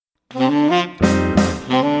Hello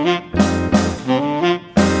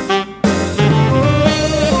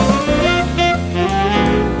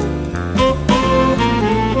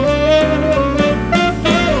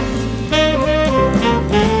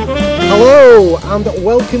and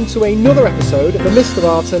welcome to another episode of the Mr.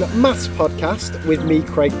 Barton Maths Podcast with me,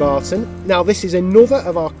 Craig Barton. Now this is another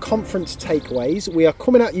of our conference takeaways. We are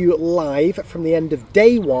coming at you live from the end of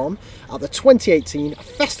day one at the 2018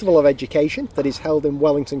 Festival of Education that is held in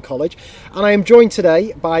Wellington College, and I am joined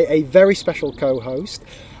today by a very special co-host.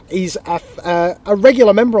 He's a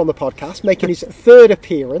regular member on the podcast, making his third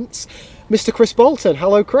appearance, Mr. Chris Bolton.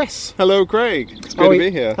 Hello, Chris. Hello, Craig. It's good to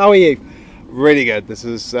be here. How are you? Really good. This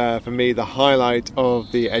is, for me, the highlight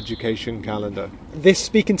of the education calendar. This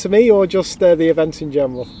speaking to me or just the events in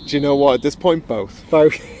general? Do you know what? At this point, both.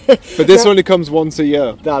 Both. But this only comes once a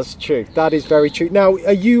year. That's true. That is very true. Now,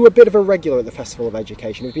 are you a bit of a regular at the Festival of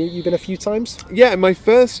Education? Have you been a few times? Yeah, in my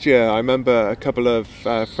first year, I remember a couple of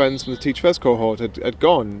friends from the Teach First cohort had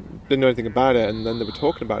gone, didn't know anything about it, and then they were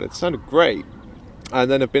talking about it. It sounded great. And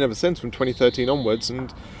then I've been ever since, from 2013 onwards,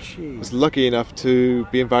 and was lucky enough to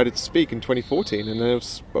be invited to speak in 2014, and then I've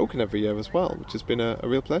spoken every year as well, which has been a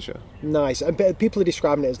real pleasure. Nice. And people are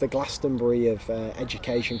describing it as the Glastonbury of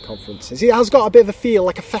education conferences. It has got a bit of a feel,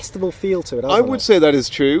 like a festival feel to it, hasn't I would say that is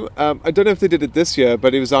true. I don't know if they did it this year,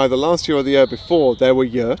 but it was either last year or the year before. There were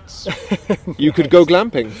yurts. You could go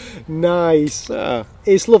glamping. Nice.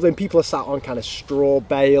 It's lovely, and people are sat on kind of straw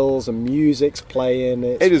bales and music's playing.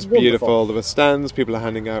 It is wonderful. Beautiful. There were stands, people are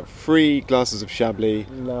handing out free glasses of Chablis.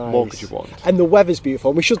 Nice. What could you want? And the weather's beautiful.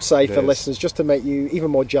 And we should say for listeners, just to make you even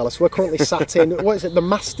more jealous, we're currently sat in, what is it, the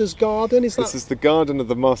Master's Garden? This is the garden of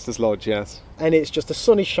the Master's Lodge, yes. And it's just the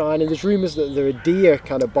sun is shining. There's rumours that there are deer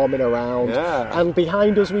kind of bombing around. Yeah. And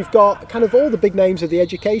behind us we've got kind of all the big names of the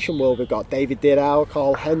education world. We've got David Didow,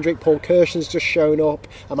 Carl Hendrick, Paul Kirshen's just shown up,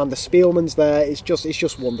 Amanda Spielman's there. It's just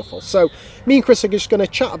wonderful. So me and Chris are just going to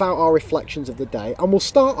chat about our reflections of the day, and we'll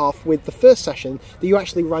start off with the first session that you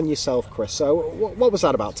actually ran yourself, Chris. So what was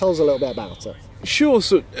that about? Tell us a little bit about it. Sure.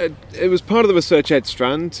 So it was part of the Research Ed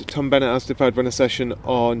strand. Tom Bennett asked if I'd run a session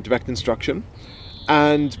on direct instruction.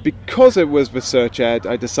 And because it was Research Ed,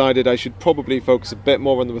 I decided I should probably focus a bit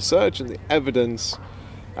more on the research and the evidence.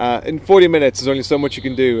 In 40 minutes, there's only so much you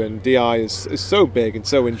can do, and DI is so big and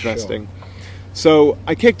so interesting. Sure. So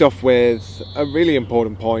I kicked off with a really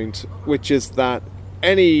important point, which is that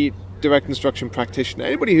any direct instruction practitioner,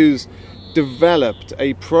 anybody who's developed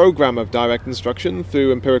a program of direct instruction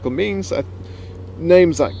through empirical means,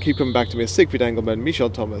 names that keep coming back to me are Siegfried Engelmann, Michel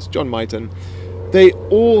Thomas, John Mighton, they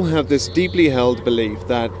all have this deeply held belief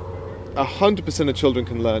that 100% of children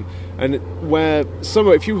can learn, and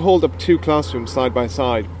if you hold up two classrooms side by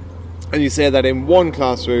side and you say that in one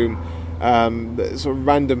classroom sort of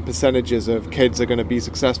random percentages of kids are going to be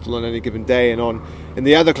successful on any given day, and in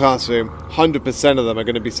the other classroom 100% of them are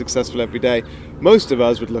going to be successful every day, most of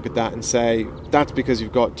us would look at that and say that's because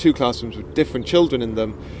you've got two classrooms with different children in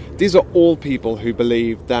them. These are all people who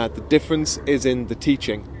believe that the difference is in the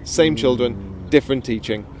teaching. Same children, different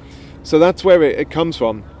teaching. So that's where it comes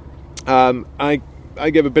from. I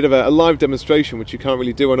gave a bit of a live demonstration, which you can't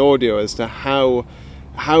really do on audio, as to how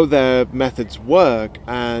their methods work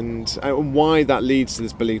and why that leads to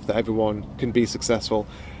this belief that everyone can be successful.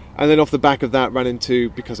 And then off the back of that ran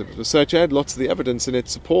into, because it was Research Ed, lots of the evidence in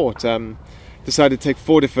its support. Decided to take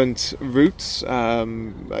four different routes,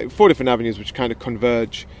 four different avenues which kind of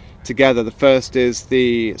converge together. The first is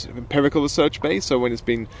the sort of empirical research base, so when it's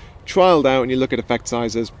been trialled out and you look at effect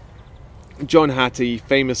sizes. John Hattie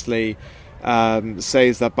famously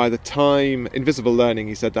says that by the time, invisible learning,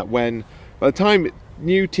 he said that by the time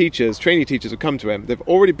new teachers, trainee teachers have come to him, they've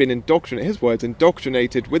already been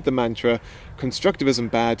indoctrinated with the mantra,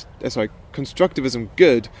 constructivism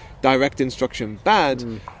good, direct instruction bad,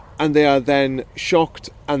 and they are then shocked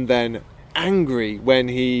and then angry when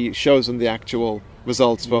he shows them the actual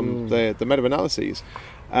results from the meta-analyses.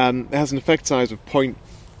 It has an effect size of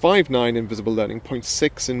 0.59 in visible learning,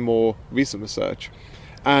 0.6 in more recent research,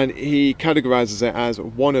 and he categorizes it as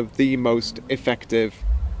one of the most effective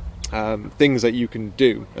things that you can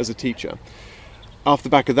do as a teacher. Off the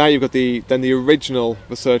back of that, you've got the original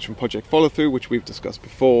research from Project Follow Through, which we've discussed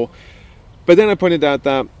before. But then I pointed out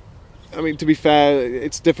that, I mean, to be fair,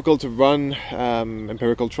 it's difficult to run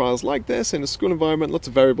empirical trials like this in a school environment. Lots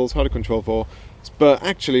of variables, hard to control for. But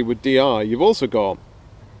actually, with DI, you've also got,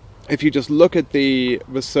 if you just look at the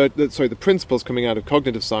principles coming out of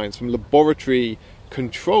cognitive science from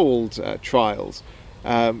laboratory-controlled trials,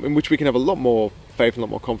 in which we can have a lot more faith and a lot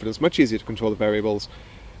more confidence, much easier to control the variables.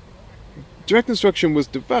 Direct instruction was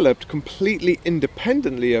developed completely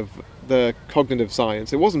independently of the cognitive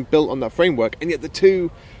science. It wasn't built on that framework, and yet the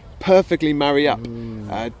two perfectly marry up.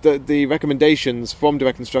 The recommendations from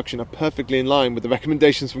direct instruction are perfectly in line with the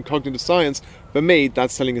recommendations from cognitive science. For me,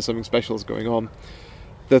 that's telling you something special is going on.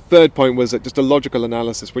 The third point was that just a logical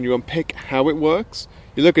analysis. When you unpick how it works,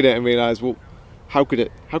 you look at it and realize, well, how could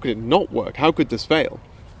it not work? How could this fail?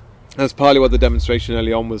 That's partly what the demonstration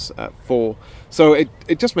early on was for. So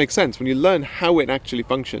it just makes sense. When you learn how it actually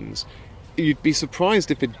functions, you'd be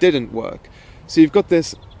surprised if it didn't work. So you've got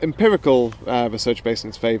this empirical research based in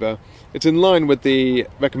its favour. It's in line with the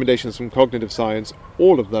recommendations from cognitive science,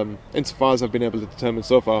 all of them, insofar as I've been able to determine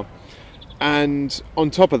so far. And on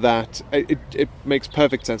top of that, it makes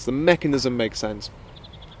perfect sense. The mechanism makes sense.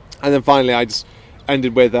 And then finally, I just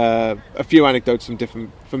ended with a few anecdotes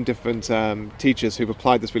from different teachers who've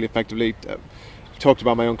applied this really effectively. I've talked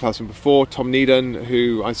about my own classroom before. Tom Needon,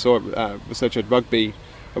 who I saw at Research Ed Rugby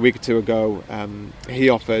a week or two ago, he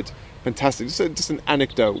offered fantastic, just an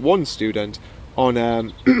anecdote. One student on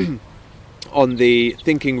on the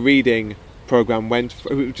Thinking Reading program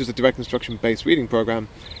which is a direct instruction based reading program,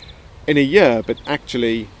 in a year, but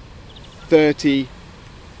actually 30,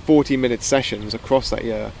 40-minute sessions across that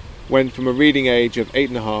year, went from a reading age of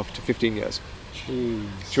 8.5 to 15 years. Jeez.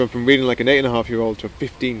 She went from reading like an 8.5-year-old to a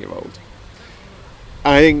 15-year-old.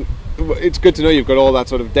 I think it's good to know you've got all that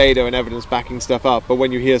sort of data and evidence backing stuff up, but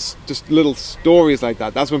when you hear just little stories like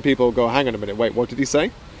that, that's when people go, hang on a minute, wait, what did he say?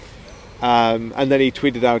 And then he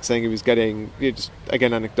tweeted out saying he was getting, just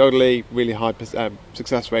again anecdotally, really high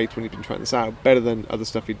success rates when he'd been trying this out, better than other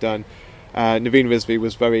stuff he'd done. Naveen Rizvi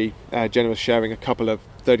was very generous, sharing a couple of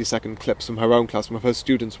 30-second clips from her own class, from her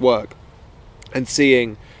students' work, and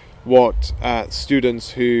seeing what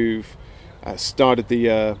students who've started the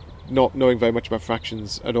year not knowing very much about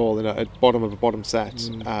fractions at all, at bottom of a bottom set,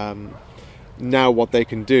 now what they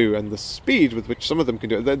can do, and the speed with which some of them can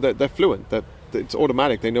do it. They're fluent, it's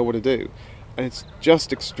automatic, they know what to do, and it's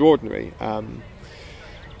just extraordinary.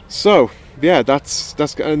 So yeah, that's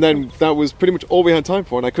and then that was pretty much all we had time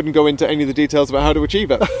for, and I couldn't go into any of the details about how to achieve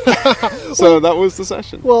it. So that was the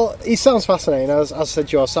session. Well, it sounds fascinating. As I said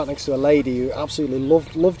to you, I was sat next to a lady who absolutely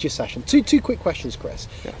loved your session. Two quick questions, Chris.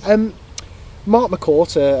 Yes. Mark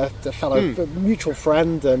McCourt, a fellow mutual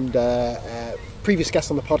friend and previous guest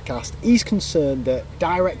on the podcast, he's concerned that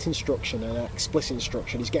direct instruction and explicit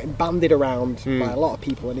instruction is getting bandied around by a lot of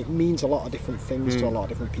people, and it means a lot of different things to a lot of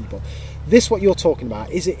different people. This, what you're talking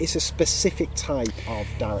about, it's a specific type of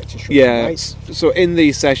direct instruction, right? So in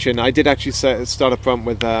the session, I did actually start up front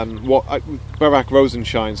with Barak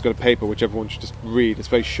Rosenshine's got a paper which everyone should just read. It's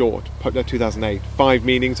very short, 2008, 5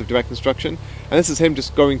 Meanings of Direct Instruction, and this is him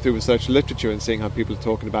just going through research literature and seeing how people are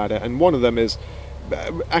talking about it. And one of them is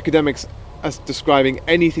academics as describing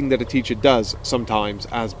anything that a teacher does sometimes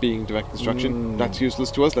as being direct instruction. That's useless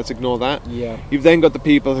to us, let's ignore that. You've then got the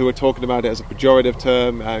people who are talking about it as a pejorative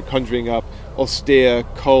term, conjuring up austere,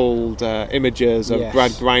 cold images of Brad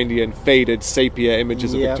Grindian, faded sepia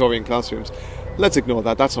images of Victorian classrooms. Let's ignore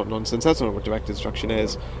that. That's not nonsense. That's not what direct instruction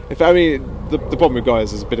is. The problem we've got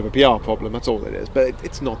is a bit of a PR problem. That's all it is, but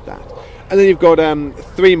it's not that. And then you've got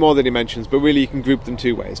 3 more that he mentions, but really you can group them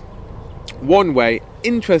 2 ways. One way,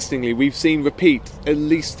 interestingly, we've seen repeat at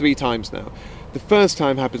least 3 times now. The first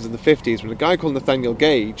time happens in the 50s when a guy called Nathaniel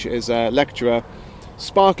Gage is a lecturer,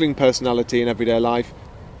 sparkling personality in everyday life,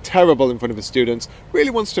 terrible in front of his students, really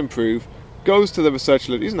wants to improve, goes to the research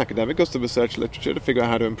literature, he's an academic, goes to the research literature to figure out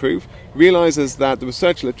how to improve, realises that the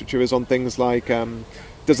research literature is on things like,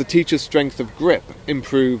 does a teacher's strength of grip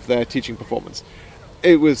improve their teaching performance?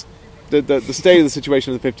 It was the state of the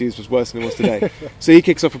situation in the 50s was worse than it was today. So he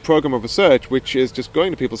kicks off a program of research which is just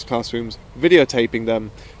going to people's classrooms, videotaping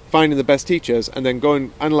them, finding the best teachers, and then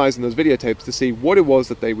going analysing those videotapes to see what it was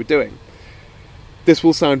that they were doing. This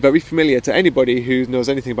will sound very familiar to anybody who knows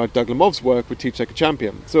anything about Doug Lemov's work with Teach Like a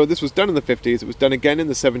Champion. So this was done in the 50s, it was done again in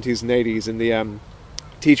the 70s and 80s in the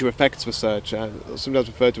teacher effects research, sometimes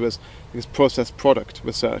referred to as process product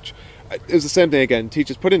research. It was the same thing again,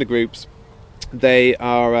 teachers put into groups, they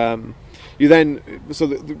are you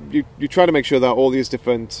try to make sure that all these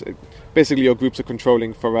different, basically your groups are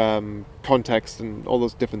controlling for context and all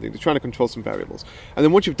those different things. You're trying to control some variables, and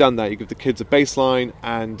then once you've done that, you give the kids a baseline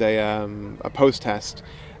and a post test,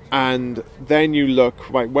 and then you look,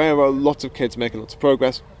 right, where are lots of kids making lots of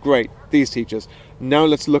progress? Great, these teachers. Now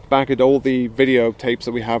let's look back at all the video tapes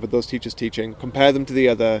that we have of those teachers teaching, compare them to the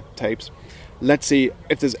other tapes. Let's see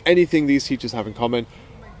if there's anything these teachers have in common.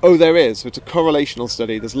 Oh, there is. So it's a correlational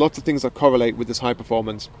study. There's lots of things that correlate with this high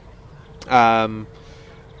performance. And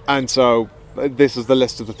so this is the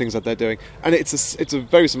list of the things that they're doing, and it's a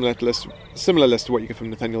very similar list to what you get from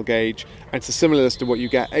Nathaniel Gage, and it's a similar list to what you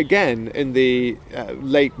get again in the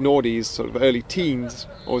late noughties, sort of early teens,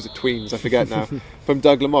 or is it tweens? I forget now. From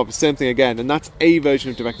Doug Lemov, same thing again, and that's a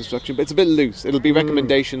version of direct instruction, but it's a bit loose. It'll be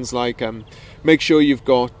recommendations like make sure you've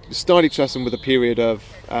start each lesson with a period of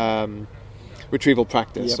retrieval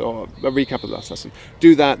practice, or a recap of the last lesson.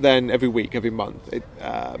 Do that then every week, every month.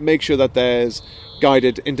 Make sure that there's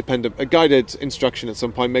guided instruction at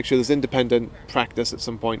some point. Make sure there's independent practice at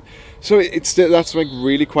some point. So that's like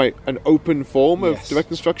really quite an open form of direct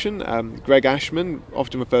instruction. Greg Ashman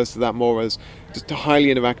often refers to that more as just a highly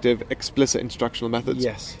interactive, explicit instructional methods.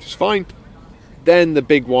 Yes, which is fine. Then the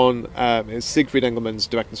big one is Siegfried Engelmann's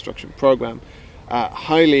direct instruction program.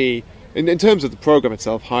 Highly, in terms of the program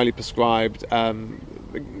itself, highly prescribed,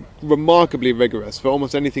 remarkably rigorous. For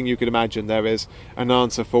almost anything you could imagine, there is an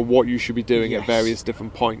answer for what you should be doing at various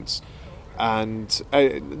different points. And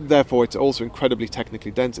therefore, it's also incredibly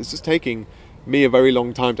technically dense. It's just taking me a very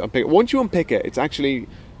long time to unpick it. Once you unpick it, it's actually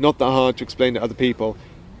not that hard to explain to other people.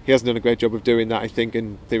 He hasn't done a great job of doing that, I think,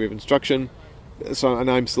 in Theory of Instruction. And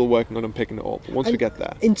I'm still working on unpicking it all. But once we get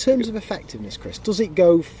there, in terms of effectiveness, Chris, does it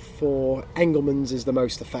go for Engelmann's is the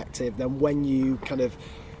most effective? Then when you kind of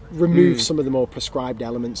remove some of the more prescribed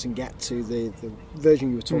elements and get to the version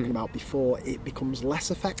you were talking about before, it becomes less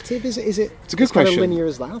effective? Is it? It's a good question. Kind of linear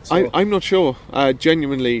as that? I'm not sure.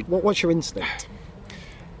 Genuinely. What's your instinct?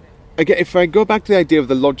 Again, if I go back to the idea of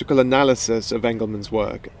the logical analysis of Engelmann's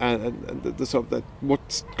work and the sort of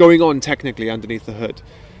what's going on technically underneath the hood,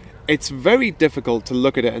 it's very difficult to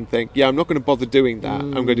look at it and think, I'm not going to bother doing that,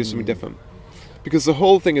 I'm going to do something different. Because the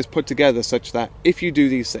whole thing is put together such that if you do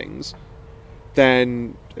these things,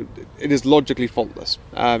 then it is logically faultless,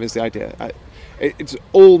 is the idea. It's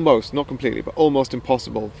almost, not completely, but almost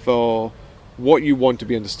impossible for what you want to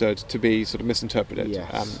be understood to be sort of misinterpreted.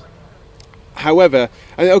 Yes. However,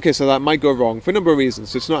 so that might go wrong for a number of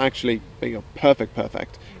reasons. So it's not actually perfect,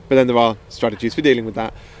 but then there are strategies for dealing with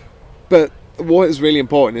that. But what is really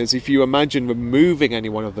important is if you imagine removing any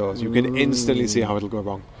one of those, you can instantly see how it'll go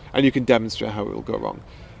wrong, and you can demonstrate how it will go wrong.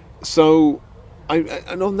 So,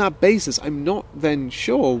 and on that basis, I'm not then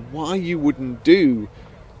sure why you wouldn't do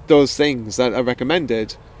those things that are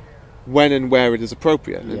recommended when and where it is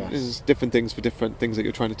appropriate. Yes. There's different things for different things that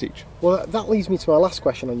you're trying to teach. Well, that leads me to our last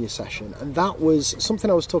question on your session, and that was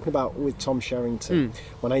something I was talking about with Tom Sherrington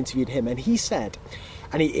when I interviewed him, and he said,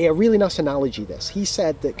 and he a really nice analogy this, he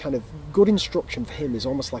said that kind of good instruction for him is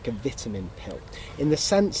almost like a vitamin pill, in the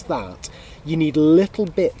sense that you need little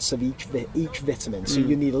bits of each vitamin. So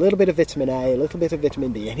you need a little bit of vitamin A, a little bit of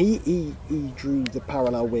vitamin B, and he drew the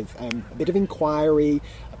parallel with a bit of inquiry,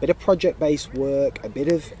 a bit of project-based work, a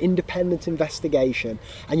bit of independent investigation,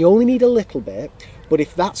 and you only need a little bit, but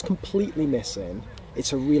if that's completely missing,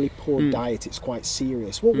 it's a really poor diet. It's quite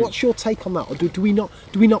serious. What's your take on that? Or do we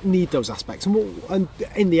not need those aspects? And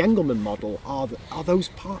in the Engelmann model, are those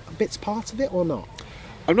bits part of it or not?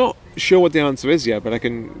 I'm not sure what the answer is yet, but I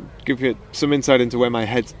can give you some insight into where my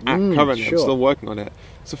head's at currently. Sure. I'm still working on it.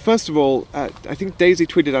 So first of all, I think Daisy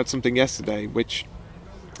tweeted out something yesterday, which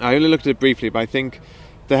I only looked at it briefly, but I think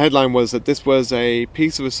the headline was that this was a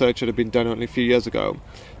piece of research that had been done only a few years ago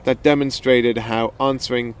that demonstrated how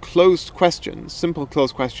answering simple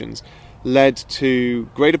closed questions, led to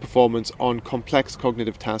greater performance on complex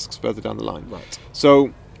cognitive tasks further down the line. Right.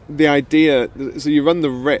 So the idea, you run the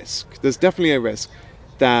risk, there's definitely a risk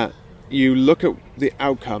that you look at the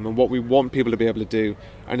outcome and what we want people to be able to do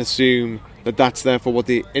and assume that that's therefore what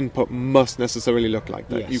the input must necessarily look like,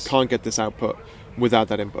 that you can't get this output without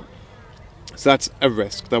that input. So that's a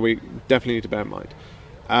risk that we definitely need to bear in mind.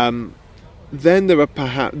 Then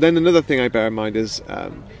another thing I bear in mind is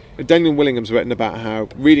Daniel Willingham's written about how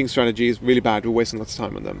reading strategy is really bad, we're wasting lots of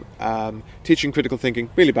time on them. Teaching critical thinking,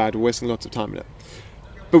 really bad, we're wasting lots of time on it.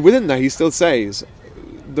 But within that, he still says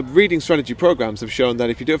the reading strategy programs have shown that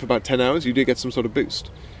if you do it for about 10 hours, you do get some sort of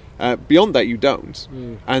boost. Beyond that, you don't.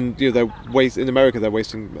 And in America, they're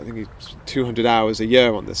wasting, I think, 200 hours a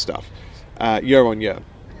year on this stuff, year on year.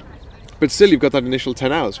 But still, you've got that initial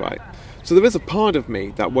 10 hours, right? So there is a part of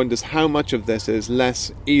me that wonders how much of this is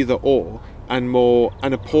less either or and more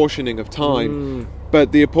an apportioning of time.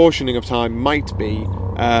 But the apportioning of time might be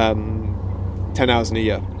 10 hours in a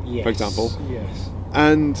year, for example. Yes.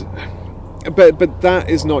 And but that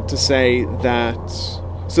is not to say that.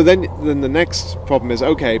 So then the next problem is,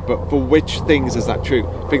 okay, but for which things is that true?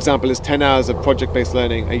 For example, is 10 hours of project-based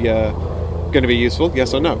learning a year going to be useful?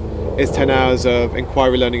 Yes or no? Is 10 hours of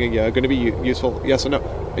inquiry learning a year going to be useful? Yes or no?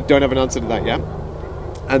 I don't have an answer to that yet.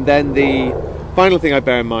 And then final thing I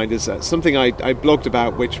bear in mind is something I blogged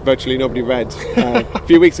about, which virtually nobody read a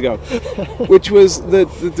few weeks ago, which was the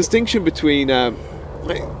distinction between.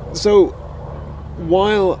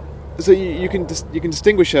 You can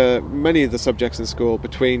distinguish many of the subjects in school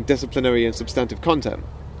between disciplinary and substantive content,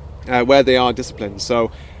 where they are disciplines.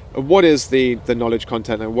 So, what is the knowledge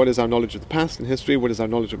content, and what is our knowledge of the past and history? What is our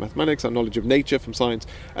knowledge of mathematics, our knowledge of nature from science?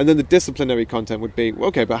 And then the disciplinary content would be,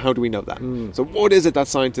 okay, but how do we know that? So what is it that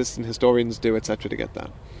scientists and historians do, etc., to get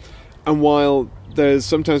that? And while there's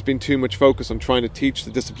sometimes been too much focus on trying to teach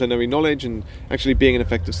the disciplinary knowledge, and actually being an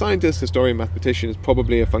effective scientist, historian, mathematician is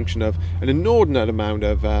probably a function of an inordinate amount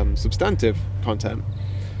of substantive content.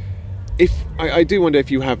 I do wonder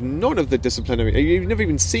if you have none of the disciplinary, you've never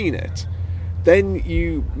even seen it, then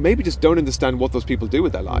you maybe just don't understand what those people do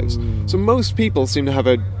with their lives. So most people seem to have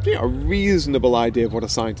a reasonable idea of what a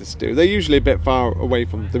scientist do. They're usually a bit far away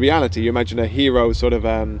from the reality. You imagine a hero, sort of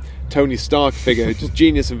Tony Stark figure, just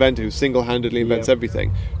genius inventor who single-handedly invents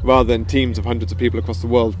everything, rather than teams of hundreds of people across the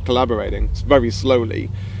world collaborating very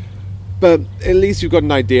slowly. But at least you've got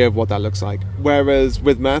an idea of what that looks like. Whereas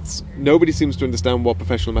with maths, nobody seems to understand what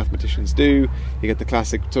professional mathematicians do. You get the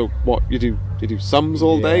classic, so what, you do sums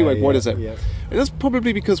all day? What is it? Yeah. And that's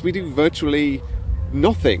probably because we do virtually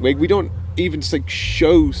nothing. We don't even just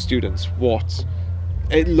show students what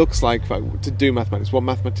it looks like to do mathematics, what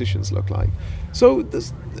mathematicians look like. So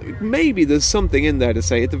maybe there's something in there to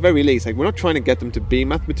say, at the very least, we're not trying to get them to be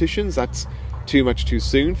mathematicians. That's too much too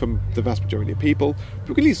soon from the vast majority of people. But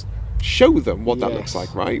we can at least show them what that looks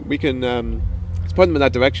like, right? We can point them in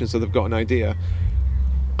that direction so they've got an idea.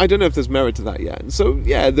 I don't know if there's merit to that yet. And so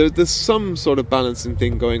there's some sort of balancing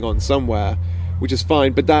thing going on somewhere, which is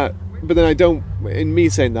fine. But then I don't. In me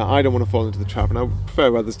saying that, I don't want to fall into the trap, and I would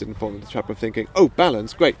prefer others didn't fall into the trap of thinking, oh,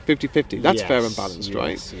 balance, great, 50-50, that's fair and balanced,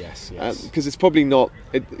 right? Yes. Because it's probably not.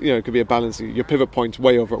 It could be a balance. Your pivot point's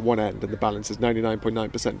way over at one end, and the balance is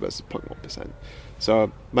 99.9% versus 0.1%.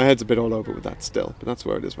 So my head's a bit all over with that still, but that's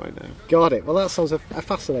where it is right now. Got it. Well, that sounds a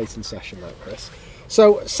fascinating session, though, Chris.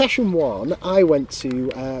 So, session 1, I went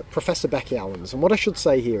to Professor Becky Allen's, and what I should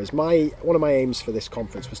say here is one of my aims for this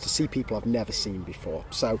conference was to see people I've never seen before.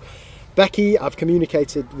 So, Becky, I've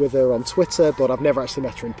communicated with her on Twitter, but I've never actually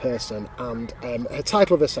met her in person, and her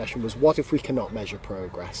title of her session was "What If We Cannot Measure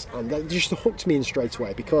Progress?" And that just hooked me in straight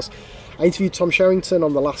away, because I interviewed Tom Sherrington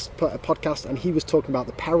on the last podcast, and he was talking about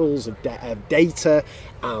the perils of data,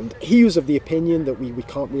 and he was of the opinion that we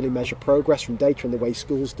can't really measure progress from data in the way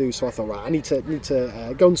schools do. So I thought, right, I need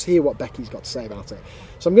to go and hear what Becky's got to say about it.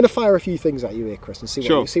 So I'm going to fire a few things at you here, Chris, and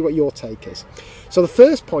see what your take is. So the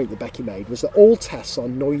first point that Becky made was that all tests are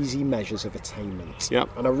noisy measures of attainment. Yep.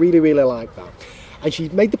 And I really, really like that. And she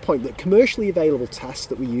made the point that commercially available tests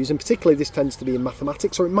that we use, and particularly this tends to be in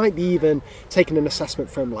mathematics, or it might be even taking an assessment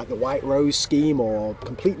from like the White Rose scheme or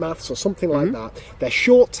Complete Maths or something like that. They're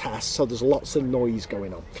short tests, so there's lots of noise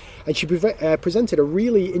going on. And she presented a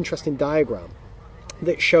really interesting diagram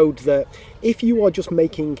that showed that if you are just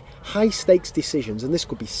making high stakes decisions, and this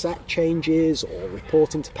could be set changes or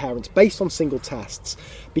reporting to parents based on single tests,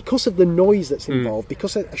 because of the noise that's involved,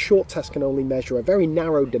 because a short test can only measure a very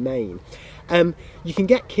narrow domain, you can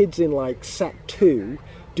get kids in like set 2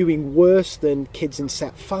 doing worse than kids in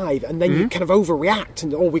set 5, and then you kind of overreact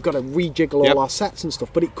and we've got to rejiggle all our sets and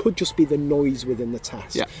stuff, but it could just be the noise within the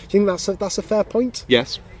test. Do you think that's a fair point?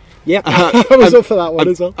 Yes. Yeah, I was up for that one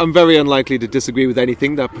as well. I'm very unlikely to disagree with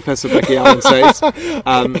anything that Professor Becky Allen says.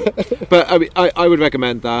 But I mean, I would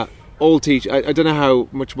recommend that all teachers... I don't know how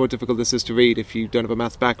much more difficult this is to read if you don't have a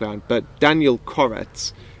maths background, but Daniel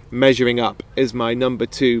Koretz, Measuring Up, is my number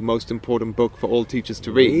 2 most important book for all teachers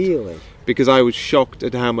to read. Really? Because I was shocked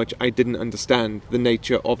at how much I didn't understand the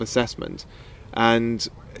nature of assessment. And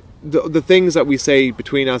the things that we say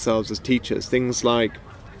between ourselves as teachers, things like...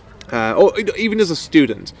 or even as a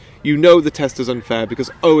student, the test is unfair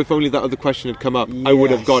because, if only that other question had come up, I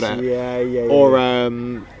would have got it. Or,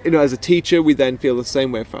 as a teacher, we then feel the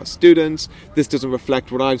same way for our students. This doesn't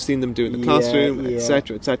reflect what I've seen them do in the classroom,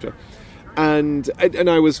 etc., etc. And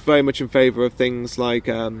I was very much in favour of things like,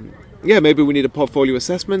 maybe we need a portfolio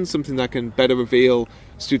assessment, something that can better reveal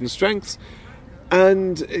student strengths.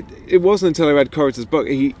 And it wasn't until I read Koretz's book,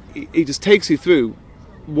 he just takes you through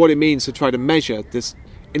what it means to try to measure this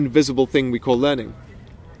invisible thing we call learning,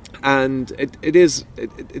 and it's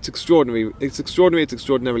extraordinary. It's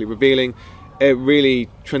extraordinarily revealing. It really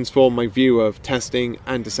transformed my view of testing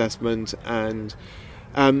and assessment, and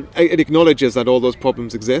it acknowledges that all those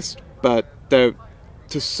problems exist, but they're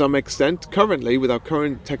to some extent currently, with our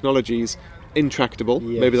current technologies, intractable.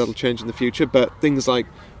 Maybe that'll change in the future, but things like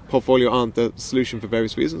portfolio aren't the solution for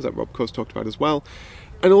various reasons that Rob Coase talked about as well.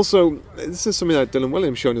 And also, this is something that Dylan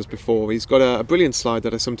Williams shown us before. He's got a brilliant slide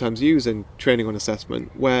that I sometimes use in training on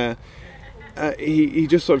assessment, where he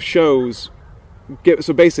just sort of shows.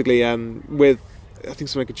 So basically, with I think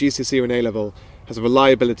something like a GCSE or an A level has a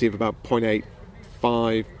reliability of about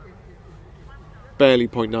 0.85, barely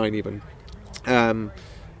 0.9 even.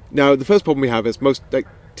 Now, the first problem we have is most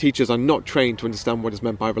teachers are not trained to understand what is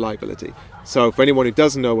meant by reliability. So for anyone who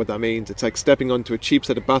doesn't know what that means, it's like stepping onto a cheap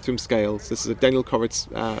set of bathroom scales. This is a Daniel Koretz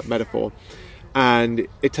metaphor. And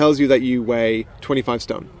it tells you that you weigh 25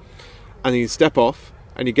 stone. And then you step off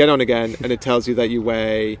and you get on again and it tells you that you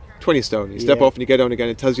weigh 20 stone. You step off and you get on again,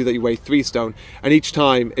 it tells you that you weigh 3 stone. And each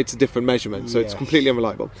time it's a different measurement, so it's completely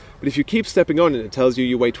unreliable. But if you keep stepping on and it tells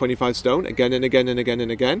you weigh 25 stone again and again and again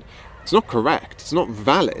and again, it's not correct, it's not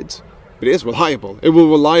valid, but it is reliable. It will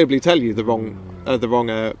reliably tell you the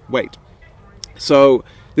wrong weight. So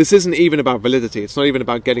this isn't even about validity. It's not even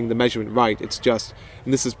about getting the measurement right. It's just,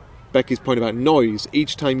 and this is Becky's point about noise,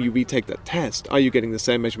 each time you retake that test, are you getting the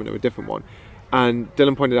same measurement or a different one? And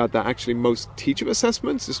Dylan pointed out that actually most teacher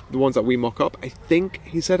assessments, just the ones that we mock up, I think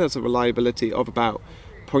he said has a reliability of about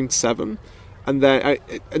 0.7. And then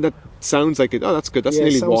and that sounds like it. Oh, that's good. That's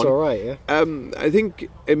nearly sounds 1. All right, yeah. I think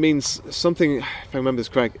it means something. If I remember this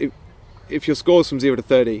correct, if your score is from 0 to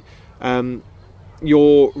 30,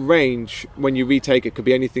 your range when you retake it could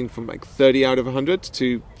be anything from like 30 out of 100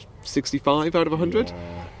 to 65 out of 100.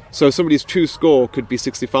 Yeah. So somebody's true score could be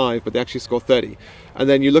 65, but they actually score 30. And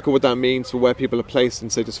then you look at what that means for where people are placed in,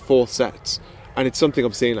 say, just 4 sets. And it's something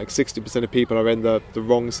I'm seeing, like 60% of people are in the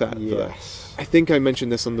wrong set. Yes. I think I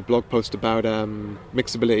mentioned this on the blog post about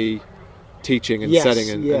mixability teaching and setting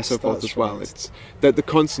and so forth as well. Right. It's the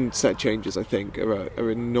constant set changes, I think, are an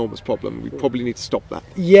enormous problem. We probably need to stop that.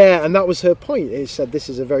 Yeah, and that was her point. It said this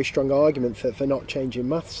is a very strong argument for not changing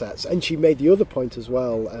math sets. And she made the other point as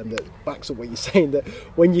well, that backs up what you're saying, that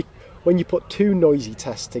when you put 2 noisy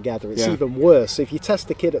tests together, it's even worse. So if you test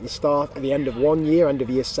the kid at the end of 1 year, end of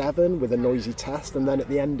year 7 with a noisy test, and then at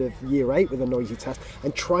the end of year 8 with a noisy test,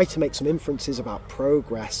 and try to make some inferences about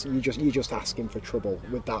progress, you're just asking for trouble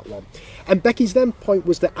with that one. And Becky's then point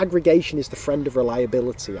was that aggregation is the friend of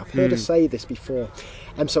reliability. I've heard her say this before.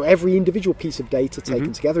 So every individual piece of data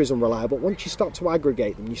taken together is unreliable. Once you start to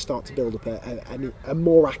aggregate them, you start to build up a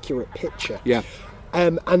more accurate picture. Yeah.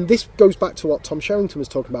 And this goes back to what Tom Sherrington was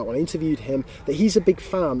talking about when I interviewed him, that he's a big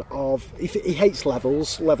fan of, he hates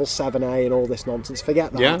levels, level 7A and all this nonsense,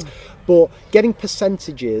 forget that. Yeah. But getting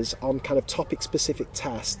percentages on kind of topic-specific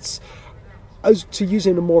tests, as to use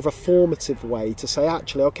in a more of a formative way to say,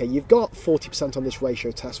 actually, okay, you've got 40% on this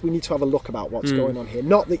ratio test, we need to have a look about what's going on here.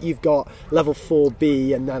 Not that you've got level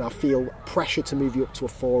 4B and then I feel pressure to move you up to a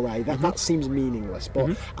 4A. That seems meaningless,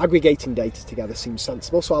 but aggregating data together seems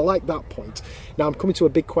sensible. So I like that point. Now I'm coming to a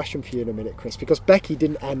big question for you in a minute, Chris, because Becky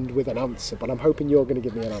didn't end with an answer, but I'm hoping you're going to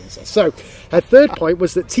give me an answer. So her third point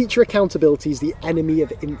was that teacher accountability is the enemy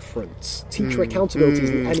of inference. Teacher accountability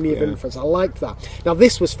is the enemy of inference. I like that. Now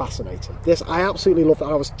this was fascinating. I absolutely love that.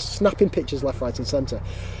 I was snapping pictures left, right and centre.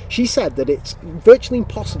 She said that it's virtually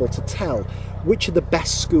impossible to tell which are the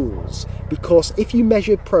best schools, because if you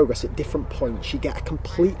measure progress at different points, you get a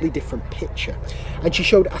completely different picture. And she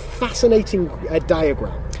showed a fascinating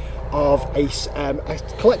diagram of a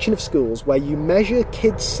collection of schools where you measure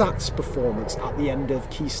kids' SATs performance at the end of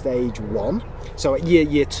Key Stage 1, so at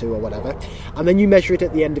year 2 or whatever, and then you measure it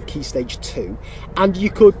at the end of Key Stage 2, and you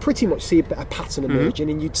could pretty much see a pattern emerging,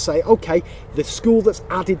 and you'd say, okay, the school that's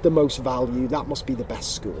added the most value, that must be the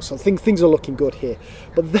best school. So I think things are looking good here.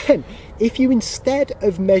 But then, if you, instead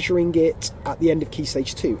of measuring it at the end of Key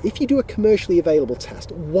Stage 2, if you do a commercially available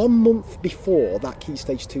test 1 month before that Key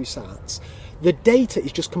Stage 2 SATs, the data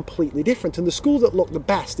is just completely different, and the school that looked the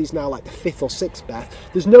best is now like the 5th or 6th best.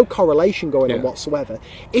 There's no correlation going on whatsoever.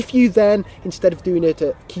 If you then, instead of doing it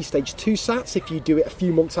at Key Stage 2 SATs, if you do it a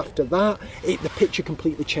few months after that, the picture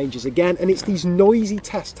completely changes again, and it's these noisy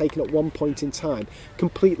tests taken at one point in time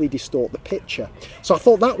completely distort the picture. So I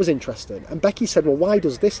thought that was interesting, and Becky said, well, why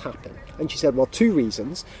does this happen? And she said, well, 2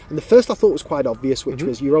 reasons. And the first I thought was quite obvious, which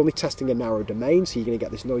was you're only testing a narrow domain, so you're going to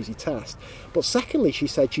get this noisy test. But secondly, she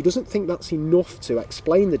said she doesn't think that's enough to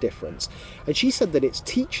explain the difference. And she said that it's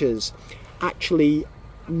teachers actually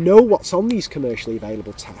know what's on these commercially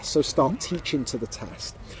available tests, so start teaching to the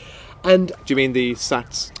test. And do you mean the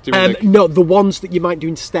SATs? No, the ones that you might do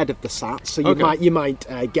instead of the SATs. So you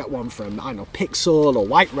might get one from, I don't know, Pixel or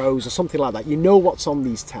White Rose or something like that. You know what's on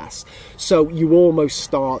these tests, so you almost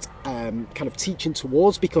start kind of teaching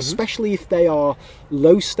towards, because especially if they are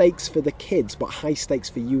low stakes for the kids but high stakes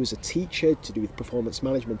for you as a teacher to do with performance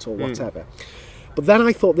management or whatever. But then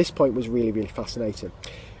I thought this point was really, really fascinating.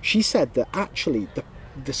 She said that actually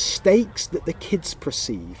the stakes that the kids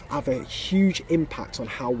perceive have a huge impact on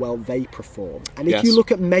how well they perform. And if you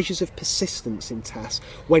look at measures of persistence in tests,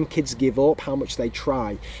 when kids give up, how much they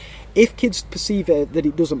try, if kids perceive that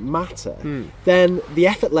it doesn't matter, then the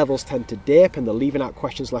effort levels tend to dip and they're leaving out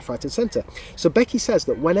questions left, right and centre. So Becky says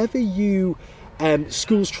that whenever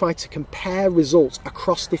schools try to compare results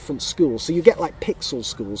across different schools, so you get like Pixel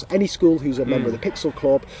schools, any school who's a member of the Pixel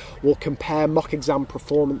Club will compare mock exam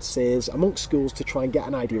performances amongst schools to try and get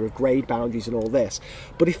an idea of grade boundaries and all this.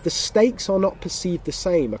 But if the stakes are not perceived the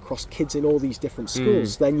same across kids in all these different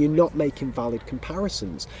schools, then you're not making valid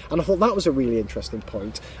comparisons. And I thought that was a really interesting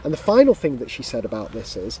point. And the final thing that she said about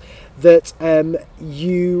this is that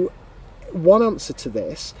one answer to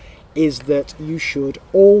this is that you should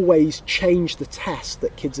always change the test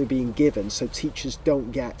that kids are being given so teachers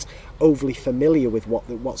don't get overly familiar with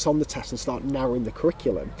what's on the test and start narrowing the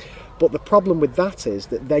curriculum. But the problem with that is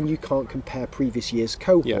that then you can't compare previous year's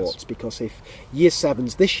cohorts, because if year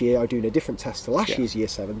 7s this year are doing a different test to last year's year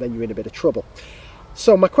 7, then you're in a bit of trouble.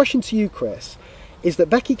 So my question to you, Chris, is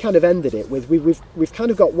that Becky kind of ended it with, we've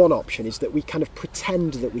kind of got one option, is that we kind of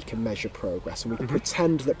pretend that we can measure progress and we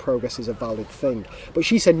pretend that progress is a valid thing. But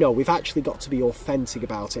she said, no, we've actually got to be authentic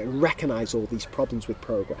about it and recognise all these problems with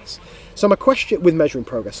progress. So my question, with measuring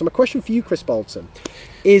progress, so my question for you, Chris Bolton,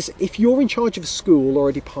 is if you're in charge of a school or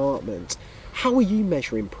a department, how are you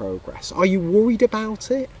measuring progress? Are you worried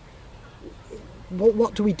about it?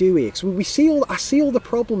 What do we do here? Because I see all the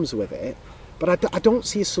problems with it, but I don't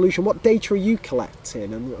see a solution. What data are you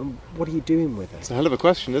collecting and what are you doing with it? It's a hell of a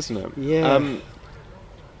question, isn't it? Yeah.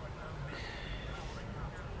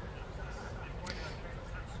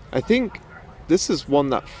 I think this is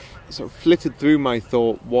one that sort of flitted through my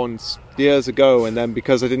thought once years ago, and then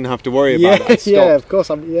because I didn't have to worry about it, I stopped. Yeah, of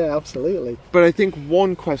course. Absolutely. But I think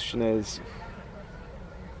one question is,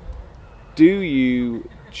 do you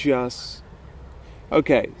just...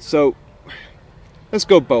 Okay, so... let's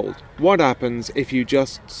go bold. What happens if you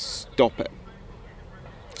just stop it?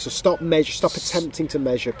 So stop attempting to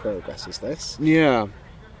measure progress, is this? Yeah.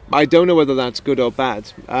 I don't know whether that's good or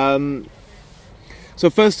bad. So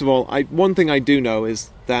first of all, one thing I do know is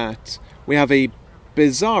that we have a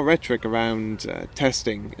bizarre rhetoric around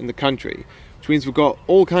testing in the country, which means we've got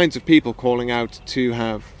all kinds of people calling out to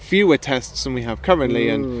have fewer tests than we have currently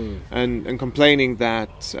and complaining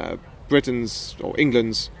that Britain's or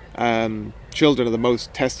England's children are one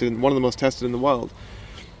of the most tested in the world.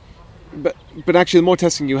 But actually, the more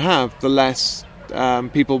testing you have, the less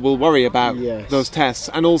people will worry about those tests.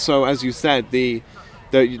 And also, as you said, the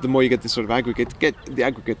more you get this sort of aggregate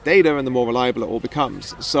data, and the more reliable it all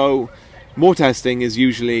becomes. So, more testing is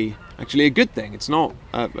usually actually a good thing. It's not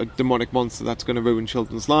a demonic monster that's going to ruin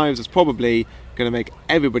children's lives. It's probably going to make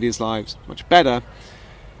everybody's lives much better.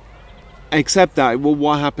 Except that, well,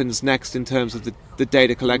 what happens next in terms of the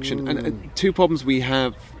data collection? And two problems we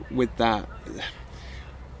have with that.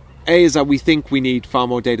 A is that we think we need far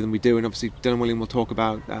more data than we do, and obviously Dylan William will talk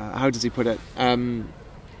about, how does he put it?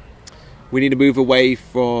 We need to move away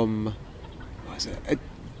from,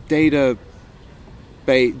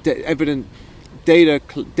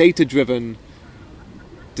 data-driven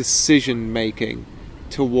decision making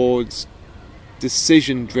towards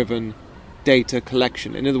decision-driven data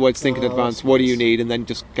collection. In other words, think in advance, what do you need, and then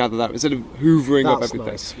just gather that instead of hoovering up everything.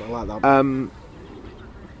 Nice. I like that.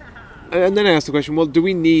 And then I asked the question, well, do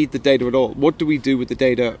we need the data at all? What do we do with the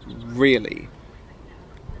data really?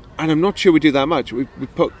 And I'm not sure we do that much.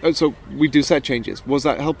 So we do set changes. Was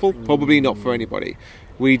that helpful? Probably not for anybody.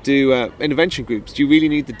 We do intervention groups. Do you really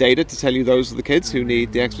need the data to tell you those are the kids who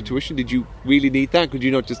need the extra tuition? Did you really need that? Could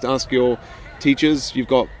you not just ask your teachers, you've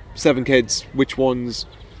got 7 kids, which ones...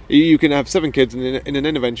 You can have 7 kids in an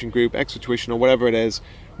intervention group, extra tuition or whatever it is,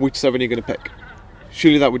 which 7 are you going to pick?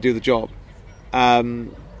 Surely that would do the job.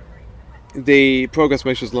 The progress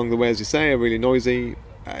measures along the way, as you say, are really noisy.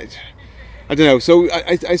 I don't know. So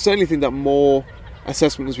I certainly think that more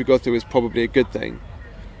assessment as we go through is probably a good thing.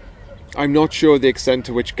 I'm not sure the extent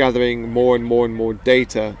to which gathering more and more and more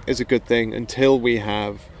data is a good thing until we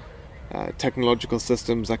have technological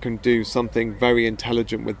systems that can do something very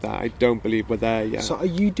intelligent with that. I don't believe we're there yet. So are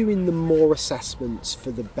you doing the more assessments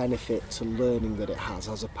for the benefit to learning that it has,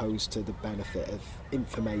 as opposed to the benefit of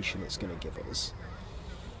information it's going to give us?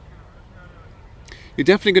 You're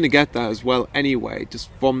definitely going to get that as well anyway, just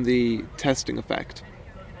from the testing effect,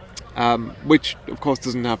 which of course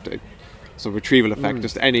doesn't have to, so retrieval effect,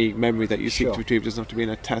 just any memory that you seek to retrieve doesn't have to be in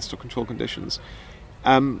a test or control conditions.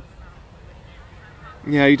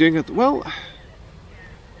 Yeah, you're doing it. Well,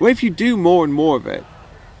 if you do more and more of it,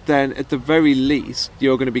 then at the very least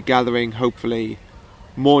you're going to be gathering, hopefully,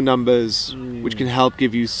 more numbers, which can help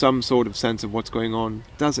give you some sort of sense of what's going on.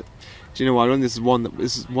 Does it? Do you know what? I think this is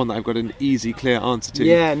one that I've got an easy, clear answer to.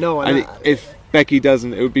 Yeah, no. And if Becky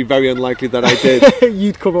doesn't, it would be very unlikely that I did.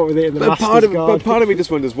 You'd come up with it in the master's guide. But part of me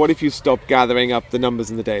just wonders, what if you stop gathering up the numbers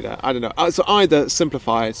and the data? I don't know. So either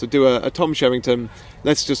simplify it, so do a Tom Sherrington,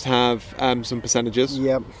 let's just have some percentages.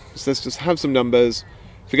 Yep. So let's just have some numbers,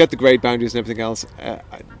 forget the grade boundaries and everything else,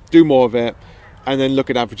 do more of it, and then look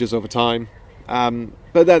at averages over time.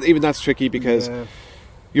 But that's tricky because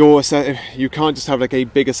you can't just have like a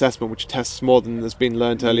big assessment which tests more than has been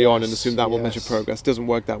learnt early on and assume that will measure progress. It doesn't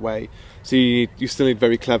work that way. So you still need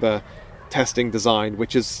very clever testing design,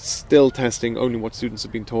 which is still testing only what students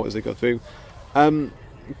have been taught as they go through.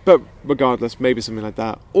 But regardless, maybe something like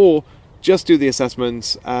that. Or just do the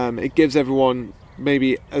assessments. It gives everyone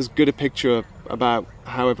maybe as good a picture about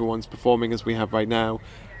how everyone's performing as we have right now.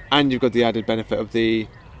 And you've got the added benefit of the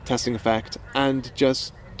testing effect, and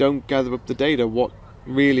just don't gather up the data. What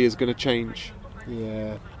really is going to change?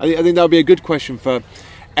 Yeah, I think that would be a good question for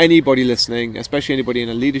anybody listening, especially anybody in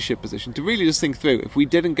a leadership position, to really just think through. If we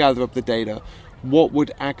didn't gather up the data, what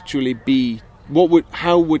would actually be?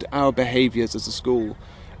 How would our behaviours as a school,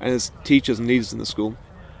 and as teachers and leaders in the school,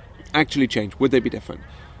 actually change? Would they be different?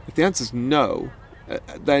 If the answer is no,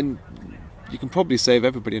 then you can probably save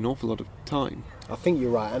everybody an awful lot of time. I think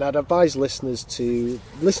you're right, and I'd advise listeners to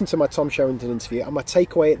listen to my Tom Sherrington interview and my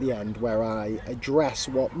takeaway at the end, where I address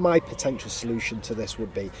what my potential solution to this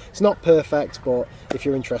would be. It's not perfect, but if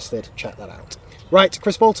you're interested, check that out. Right,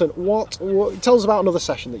 Chris Bolton, what tell us about another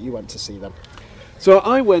session that you went to see then. So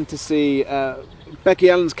I went to see Becky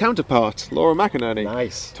Allen's counterpart, Laura McInerney,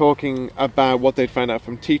 nice, talking about what they'd found out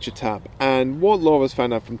from TeacherTapp. And what Laura's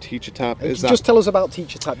found out from TeacherTapp is that... Just tell us about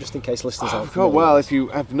TeacherTapp, just in case listeners aren't familiar. Well, if you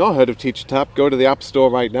have not heard of TeacherTapp, go to the App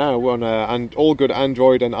Store right now on all good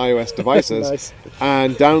Android and iOS devices nice,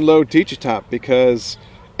 and download TeacherTapp, because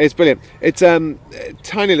it's brilliant. It's a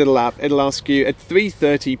tiny little app. It'll ask you at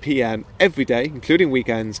 3:30 p.m. every day, including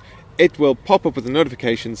weekends, it will pop up with a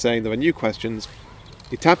notification saying there are new questions.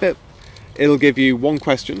 You tap it, it'll give you one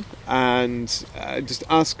question and just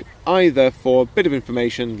ask either for a bit of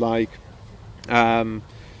information like how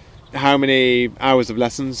many hours of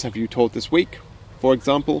lessons have you taught this week, for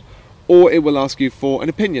example, or it will ask you for an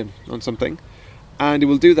opinion on something, and it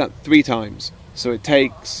will do that 3 times. So it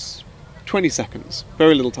takes 20 seconds,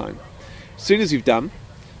 very little time. As soon as you've done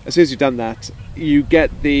that, you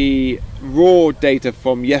get the raw data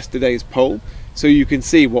from yesterday's poll, so you can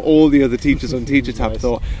see what all the other teachers on TeacherTapp nice,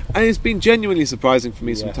 thought. And it's been genuinely surprising for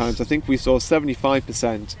me sometimes. I think we saw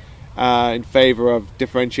 75% in favour of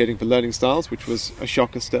differentiating for learning styles, which was a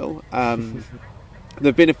shocker still. There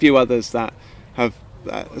have been a few others that have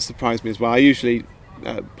surprised me as well. I usually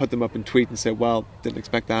put them up in tweet and say, well, didn't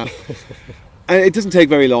expect that. And it doesn't take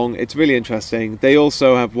very long. It's really interesting. They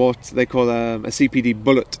also have what they call a CPD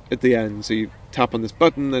bullet at the end. So you tap on this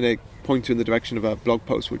button and it points you in the direction of a blog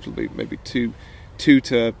post, which will be maybe 2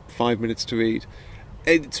 to 5 minutes to read.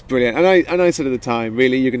 It's brilliant. And I said at the time,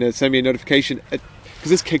 really, you're going to send me a notification, because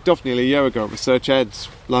this kicked off nearly a year ago, Research Eds,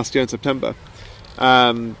 last year in September.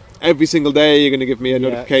 Every single day you're going to give me a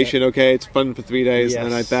notification, okay, it's fun for 3 days,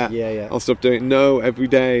 and I bet I'll stop doing it. No, every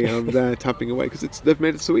day I'm there tapping away, because they've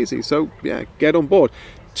made it so easy. So, yeah, get on board.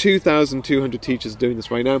 2,200 teachers are doing this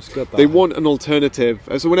right now. They want an alternative.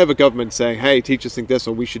 So whenever government's saying, hey, teachers think this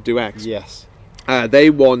or we should do X, they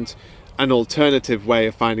want an alternative way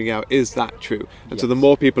of finding out, is that true? And so the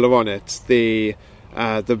more people are on it, the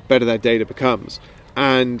better their data becomes.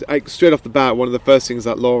 And straight off the bat, one of the first things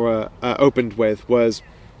that Laura opened with was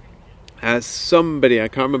somebody, I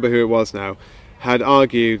can't remember who it was now, had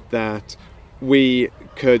argued that we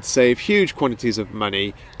could save huge quantities of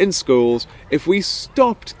money in schools if we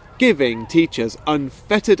stopped giving teachers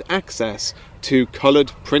unfettered access to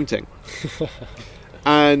coloured printing.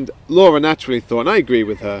 And Laura naturally thought, and I agree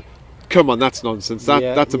with her, come on, that's nonsense.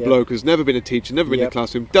 That's a bloke who's never been a teacher, never been in a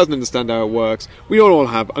classroom, doesn't understand how it works. We all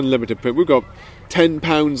have unlimited print. We've got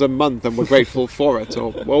 £10 a month and we're grateful for it,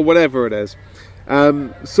 or whatever it is.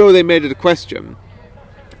 So they made it a question.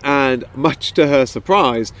 And much to her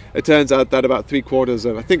surprise, it turns out that about 3/4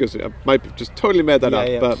 of, I might have just totally made that up,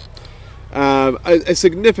 but a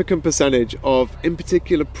significant percentage of, in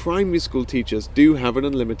particular, primary school teachers do have an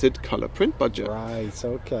unlimited colour print budget. Right,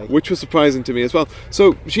 okay. Which was surprising to me as well.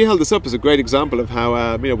 So she held this up as a great example of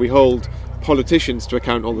how we hold politicians to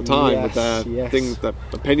account all the time with their things, their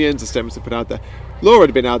opinions, the statements they put out there. Laura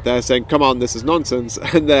had been out there saying, come on, this is nonsense,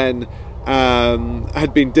 and then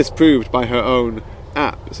had been disproved by her own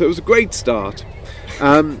app. So it was a great start.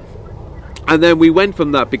 And then we went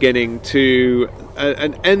from that beginning to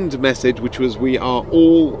an end message, which was we are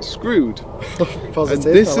all screwed. Positive,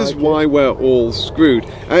 and this I is like why it. we're all screwed.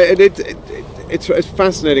 And it's a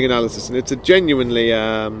fascinating analysis, and it's a genuinely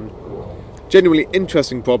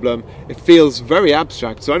interesting problem. It feels very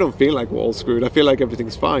abstract, so I don't feel like we're all screwed. I feel like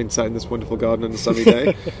everything's fine sat in this wonderful garden on a sunny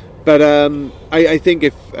day. But I think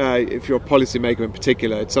if you're a policymaker in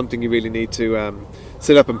particular, it's something you really need to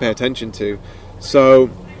sit up and pay attention to. So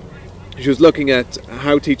she was looking at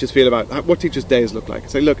how teachers feel about what teachers' days look like. I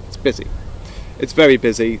say, look, it's busy. It's very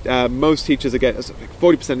busy. Most teachers are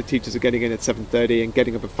 40% of teachers are getting in at 7:30 and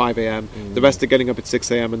getting up at 5 a.m. The rest are getting up at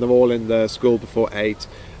 6 a.m. and they're all in the school before 8.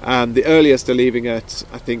 The earliest are leaving at,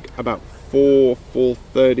 I think, about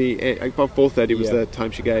 4:30. About 4:30 was the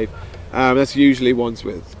time she gave. That's usually ones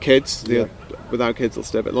with kids. Without kids, they'll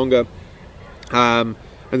stay a bit longer. And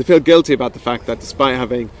they feel guilty about the fact that despite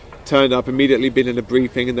having turned up, immediately been in a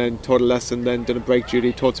briefing and then taught a lesson, then done a break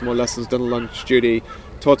duty, taught some more lessons, done a lunch duty,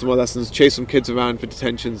 taught some more lessons, chased some kids around for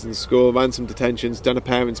detentions in school, ran some detentions, done a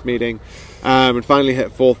parents meeting, and finally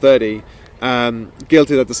hit 4:30,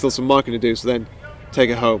 guilty that there's still some marking to do, so then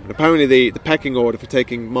take it home. And apparently the pecking order for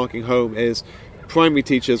taking marking home is primary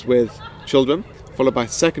teachers with children, followed by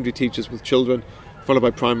secondary teachers with children, followed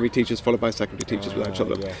by primary teachers, followed by secondary teachers without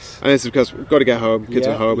children. Yes. And it's because we've got to get home, kids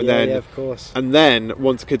are home, of course. and then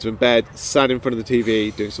once the kids are in bed, sat in front of the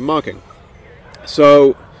TV doing some marking.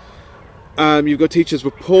 So you've got teachers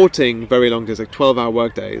reporting very long days, like 12-hour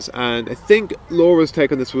work days, and I think Laura's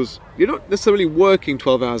take on this was you're not necessarily working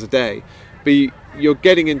 12 hours a day, but you're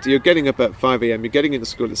getting up at 5 a.m, you're getting into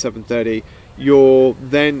school at 7:30, you're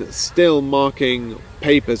then still marking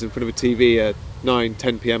papers in front of a TV at 9,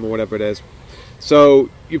 10 p.m. or whatever it is. So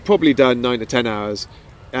you've probably done 9 to 10 hours,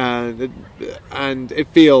 and it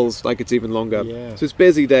feels like it's even longer. Yeah. So it's a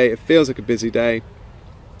busy day. It feels like a busy day.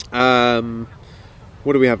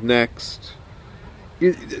 What do we have next?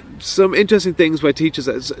 Some interesting things where teachers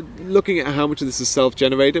are looking at how much of this is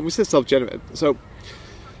self-generated. We say self-generated. So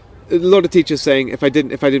a lot of teachers saying, if I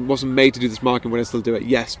wasn't made to do this marking, would I still do it?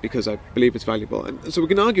 Yes, because I believe it's valuable. And so we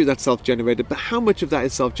can argue that's self-generated, but how much of that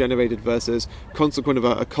is self-generated versus consequent of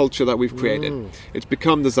a culture that we've created? It's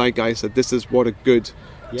become the zeitgeist that this is what a good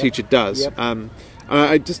teacher does. Yep. And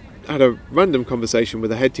I just had a random conversation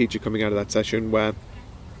with a head teacher coming out of that session where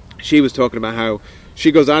she was talking about how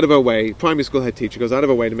she goes out of her way, primary school head teacher goes out of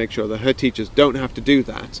her way to make sure that her teachers don't have to do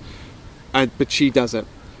that, but she does it.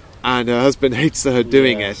 And her husband hates her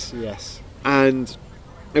doing it. Yes. And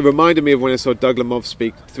it reminded me of when I saw Doug Lemov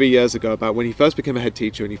speak 3 years ago about when he first became a head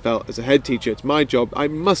teacher, and he felt, as a head teacher, it's my job, I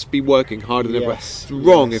must be working harder than everyone. It's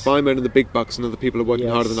wrong if I'm earning the big bucks and other people are working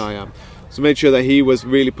harder than I am. So made sure that he was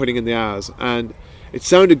really putting in the hours. And it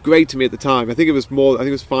sounded great to me at the time. I think it was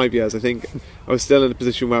 5 years. I think I was still in a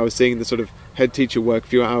position where I was seeing the sort of head teacher work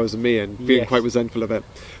fewer hours than me and feeling quite resentful of it.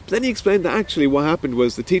 But then he explained that actually what happened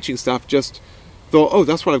was the teaching staff just thought, oh,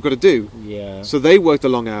 that's what I've got to do. Yeah. So they worked the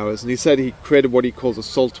long hours, and he said he created what he calls a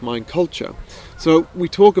salt mine culture. So we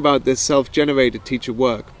talk about this self-generated teacher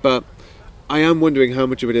work, but I am wondering how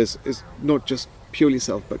much of it is not just purely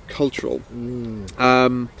self, but cultural.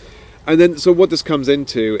 And then, so what this comes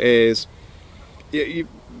into is,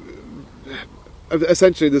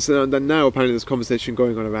 essentially, now apparently there's conversation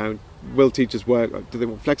going on around, will teachers work, do they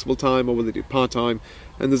want flexible time, or will they do part-time?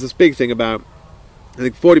 And there's this big thing about, I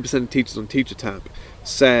think 40% of teachers on TeacherTapp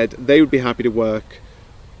said they would be happy to work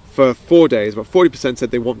for 4 days. About 40%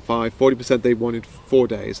 said they want 5, 40% they wanted 4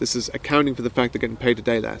 days. This is accounting for the fact they're getting paid a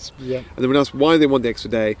day less. Yeah. And then when asked why they want the extra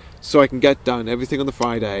day, so I can get done everything on the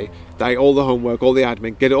Friday, all the homework, all the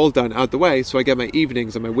admin, get it all done out the way, so I get my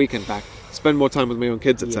evenings and my weekend back, spend more time with my own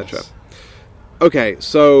kids, etc. Yes. Okay,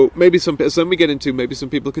 so maybe some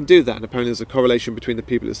people can do that, and apparently there's a correlation between the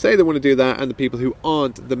people who say they want to do that and the people who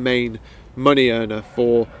aren't the main money earner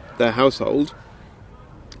for their household.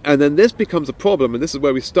 And then this becomes a problem, and this is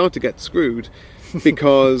where we start to get screwed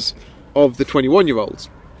because of the 21-year-olds.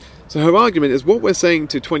 So her argument is what we're saying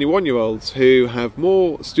to 21-year-olds who have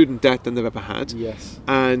more student debt than they've ever had,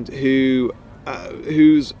 and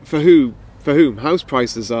for whom house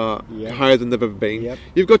prices are higher than they've ever been. Yep.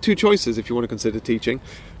 You've got two choices if you want to consider teaching.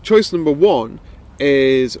 Choice number one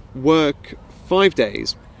is work 5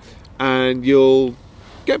 days, and you'll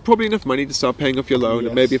get probably enough money to start paying off your loan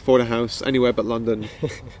and maybe afford a house anywhere but London,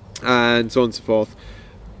 and so on and so forth.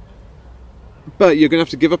 But you're going to have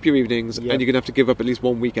to give up your evenings, and you're going to have to give up at least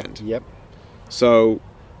one weekend. Yep. So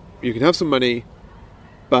you can have some money,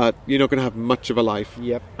 but you're not going to have much of a life.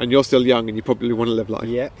 Yep. And you're still young, and you probably want to live life.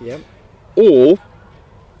 Yep. Yep. Or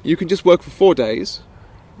you can just work for 4 days,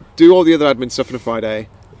 do all the other admin stuff on a Friday,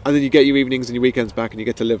 and then you get your evenings and your weekends back, and you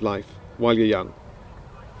get to live life. while you're young.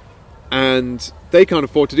 And they can't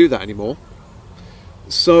afford to do that anymore.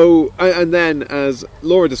 So, and then, as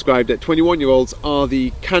Laura described it, 21-year-olds are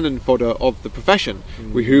the cannon fodder of the profession.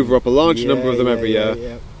 We hoover up a large number of them every year.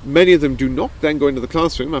 Yeah. Many of them do not then go into the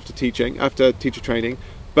classroom after teacher training,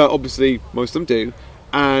 but obviously most of them do,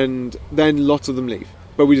 and then lots of them leave.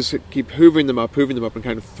 But we just keep hoovering them up, and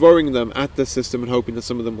kind of throwing them at the system and hoping that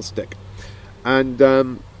some of them will stick. And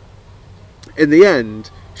in the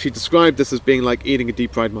end, she described this as being like eating a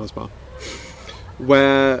deep-fried Mars bar,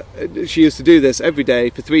 where she used to do this every day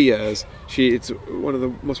for 3 years. It's one of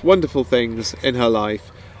the most wonderful things in her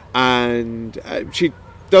life, and she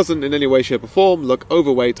doesn't in any way, shape or form look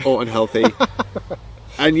overweight or unhealthy.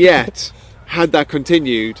 And yet, had that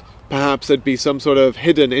continued, perhaps there'd be some sort of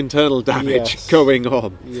hidden internal damage going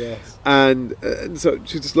on. Yes. And so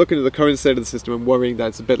she's just looking at the current state of the system and worrying that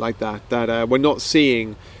it's a bit like that we're not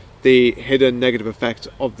seeing the hidden negative effect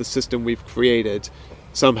of the system we've created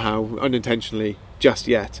somehow, unintentionally, just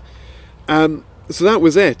yet. So that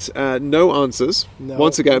was it. No answers. No,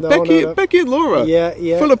 Once again, no, Becky and Laura,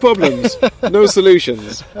 yeah. full of problems, no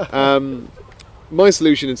solutions. My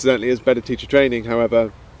solution, incidentally, is better teacher training.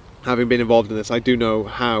 However, having been involved in this, I do know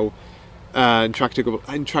how intractable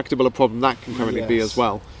a problem that can currently be as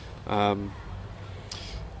well. But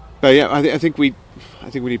yeah, I think we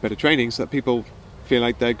need better training so that people feel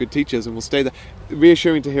like they're good teachers and will stay there.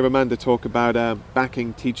 Reassuring to hear Amanda talk about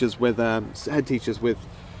backing teachers with head teachers with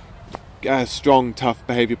strong, tough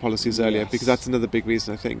behaviour policies earlier, because that's another big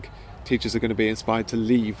reason I think teachers are going to be inspired to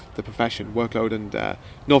leave the profession, workload and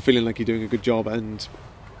not feeling like you're doing a good job and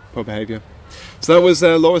poor behaviour. So that was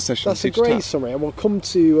Laura's session. That's a great summary, and we'll come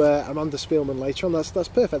to Amanda Spielman later on. That's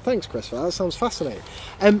perfect. Thanks, Chris, for that. That sounds fascinating.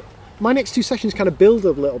 My next two sessions kind of build a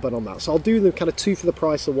little bit on that, so I'll do them kind of two for the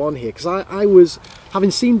price of one here, because I was, having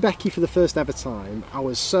seen Becky for the first ever time, I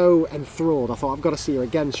was so enthralled. I thought I've got to see her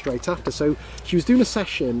again straight after. So she was doing a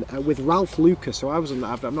session with Ralph Lucas, so I'm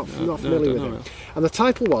not familiar with him. And the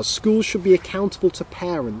title was "Schools Should Be Accountable to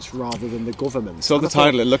Parents Rather Than the Government." So the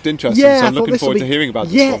title, it looked interesting, so I'm looking forward to hearing about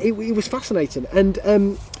this one. Yeah, it was fascinating. And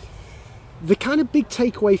the kind of big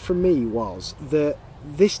takeaway from me was that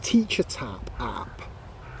this TeacherTapp app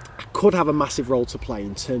could have a massive role to play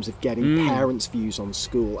in terms of getting parents' views on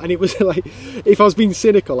school. And it was like, if I was being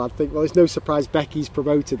cynical, I'd think, well, it's no surprise Becky's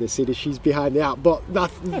promoted this, seeing as she's behind the app. But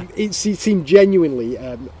it seemed genuinely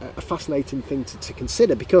a fascinating thing to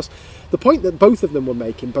consider, because the point that both of them were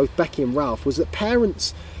making, both Becky and Ralph, was that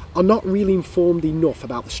parents are not really informed enough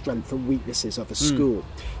about the strengths and weaknesses of a school.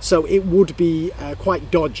 So it would be quite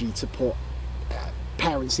dodgy to put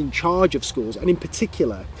parents in charge of schools, and in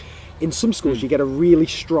particular, in some schools you get a really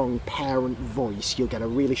strong parent voice, you'll get a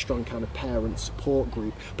really strong kind of parent support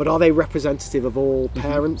group, but are they representative of all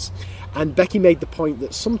parents? And Becky made the point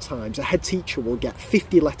that sometimes a head teacher will get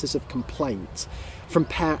 50 letters of complaint from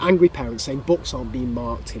angry parents saying books aren't being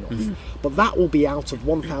marked enough, but that will be out of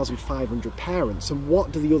 1,500 parents, and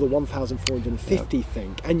what do the other 1,450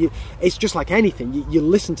 think? And it's just like anything, you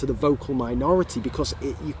listen to the vocal minority, because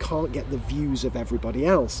you can't get the views of everybody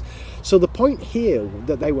else. So the point here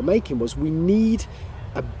that they were making was, we need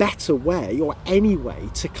a better way, or any way,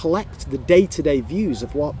 to collect the day-to-day views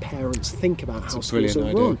of what parents think about how schools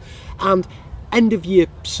are run. And end of year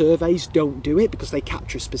surveys don't do it, because they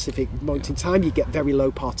capture a specific moment in time. You get very low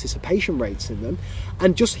participation rates in them.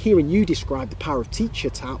 And just hearing you describe the power of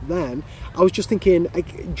TeacherTapp then, I was just thinking,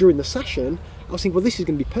 during the session, I was thinking, well, this is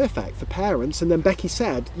going to be perfect for parents. And then Becky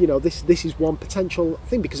said, this is one potential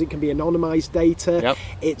thing, because it can be anonymised data.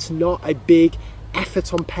 It's not a big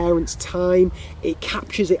effort on parents' time. It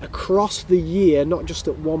captures it across the year, not just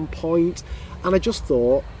at one point. And I just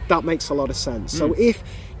thought that makes a lot of sense. So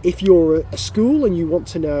if you're a school and you want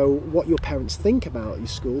to know what your parents think about your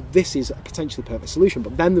school, this is a potentially perfect solution.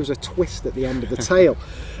 But then there's a twist at the end of the tale.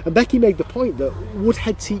 And Becky made the point that, would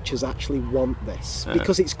head teachers actually want this?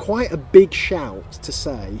 Because it's quite a big shout to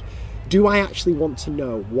say, do I actually want to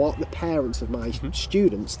know what the parents of my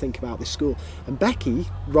students think about this school? And Becky,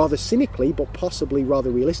 rather cynically, but possibly rather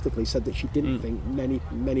realistically, said that she didn't think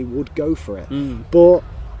many would go for it. But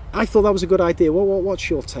I thought that was a good idea. What's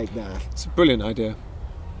your take there? It's a brilliant idea.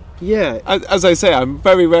 Yeah. As I say, I'm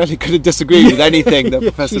very rarely going to disagree with anything that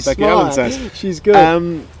Professor Becky Allen says. She's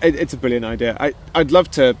good. It's a brilliant idea. I'd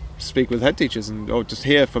love to speak with head teachers or just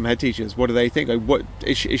hear from head teachers. What do they think? What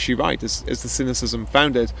is she right? Is the cynicism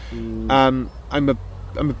founded? I'm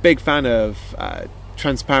a big fan of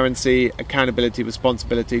transparency, accountability,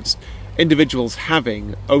 responsibility. Just individuals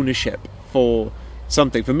having ownership for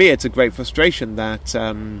something. For me, it's a great frustration that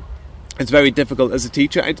it's very difficult as a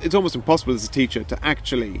teacher. It's almost impossible as a teacher to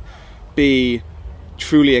actually be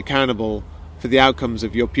truly accountable for the outcomes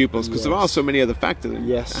of your pupils, because there are so many other factors.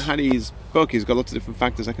 Yes. Hattie's book, he's got lots of different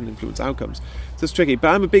factors that can influence outcomes. So it's tricky, but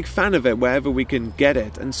I'm a big fan of it wherever we can get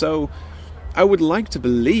it. And so I would like to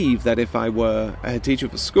believe that if I were a head teacher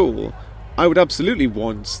of a school, I would absolutely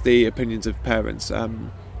want the opinions of parents.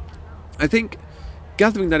 I think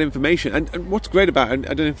gathering that information, and what's great about, and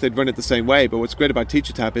I don't know if they'd run it the same way, but what's great about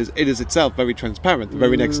TeacherTapp is it is itself very transparent. The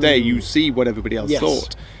very next day you see what everybody else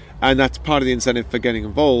thought. And that's part of the incentive for getting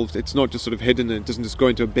involved. It's not just sort of hidden, and it doesn't just go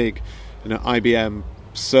into a big, IBM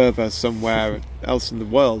server somewhere else in the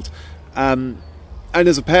world. And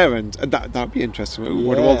as a parent, and that would be interesting.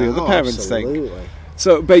 What do all the other parents think?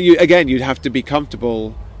 So, but you'd have to be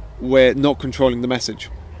comfortable with not controlling the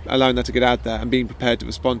message, allowing that to get out there, and being prepared to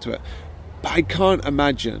respond to it. But I can't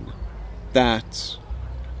imagine that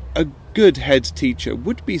a good head teacher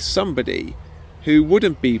would be somebody who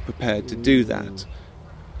wouldn't be prepared to do that.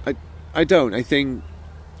 I don't. I think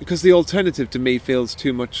because the alternative to me feels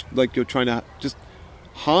too much like you're trying to just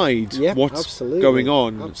hide what's going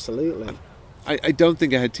on. Absolutely. I don't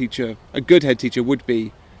think a good head teacher would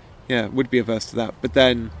be averse to that. But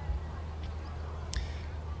then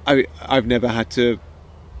I've never had to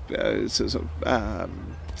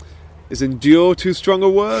is endure too strong a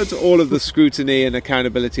word? All of the scrutiny and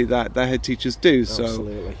accountability that head teachers do.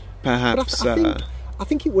 Absolutely. So perhaps I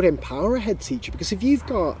think it would empower a head teacher, because if you've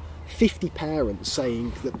got 50 parents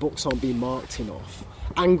saying that books aren't being marked enough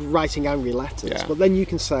and writing angry letters, but then you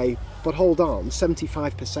can say, but hold on,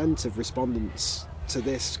 75% of respondents to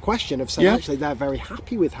this question have said actually they're very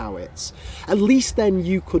happy with how it's. At least then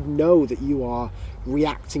you could know that you are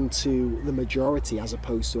reacting to the majority as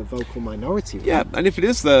opposed to a vocal minority. Right? Yeah, and if it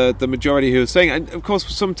is the majority who are saying, and of course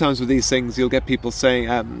sometimes with these things you'll get people saying,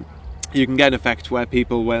 you can get an effect where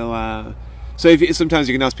people will so sometimes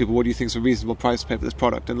you can ask people, what do you think is a reasonable price to pay for this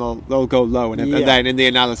product, and they'll go low, and then in the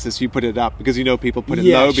analysis you put it up, because people put it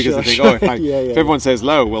low because they think, if everyone says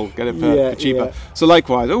low, we'll get it for cheaper. So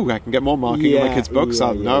likewise, I can get more marking in my kids' books.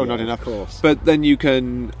 Not enough. But then you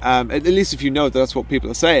can, at least if you know that that's what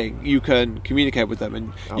people are saying, you can communicate with them,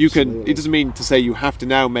 and you can. It doesn't mean to say you have to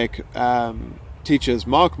now make teachers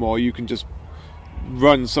mark more. You can just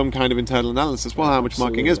run some kind of internal analysis. Well, how much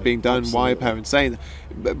marking is being done? Why are parents saying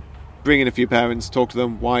that? Bring in a few parents, talk to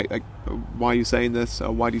them, why are you saying this,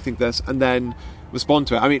 or why do you think this, and then respond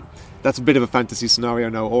to it. I mean, that's a bit of a fantasy scenario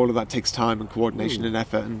now. All of that takes time and coordination and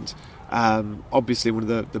effort, and obviously one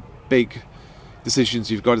of the big decisions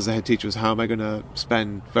you've got as a head teacher is, how am I going to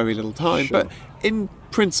spend very little time? But in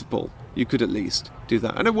principle, you could at least do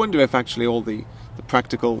that. And I wonder if actually all the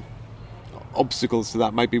practical obstacles to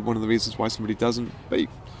that might be one of the reasons why somebody doesn't. But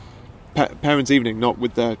parents' evening, not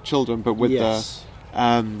with their children, but with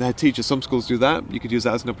their teachers. Some schools do that. You could use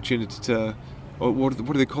that as an opportunity to, or what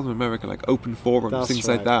do they call them in America, like open forums, things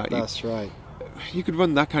like that. That's right. You could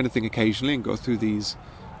run that kind of thing occasionally and go through these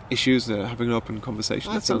issues, having an open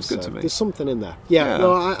conversation. That sounds good to me. There's something in there.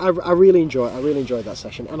 No, I really enjoyed that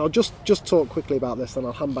session, and I'll just talk quickly about this, then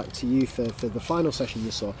I'll hand back to you for the final session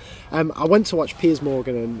you saw. I went to watch Piers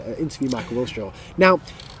Morgan and interview Michael Wilshaw. Now,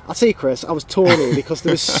 I'll tell you, Chris, I was torn because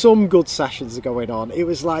there was some good sessions going on. It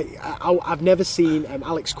was like I've never seen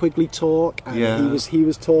Alex Quigley talk, and he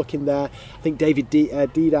was talking there. I think David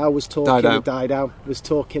Didow was talking. Didow was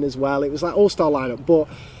talking as well. It was like all-star lineup, but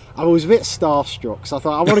I was a bit starstruck, so I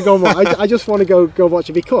thought I want to go and watch. I just want to go watch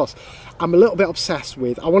it, because I'm a little bit obsessed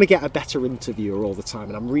with, I want to get a better interviewer all the time,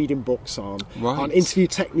 and I'm reading books on interview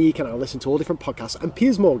technique, and I listen to all different podcasts. And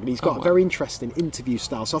Piers Morgan, he's got a very interesting interview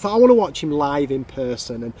style, so I thought I want to watch him live in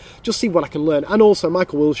person and just see what I can learn. And also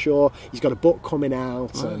Michael Wilshaw, he's got a book coming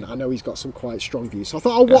out, and I know he's got some quite strong views, so I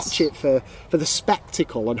thought I'll watch it for the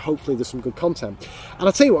spectacle, and hopefully there's some good content. And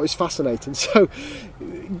I'll tell you what was fascinating. So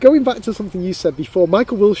going back to something you said before,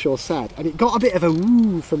 Michael Wilshaw said, and it got a bit of a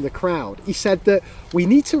woo from the crowd, he said that we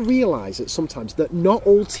need to realise that sometimes that not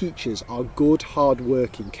all teachers are good,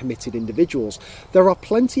 hard-working, committed individuals. There are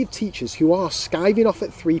plenty of teachers who are skiving off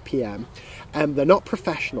at 3 p.m, and they're not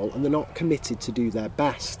professional, and they're not committed to do their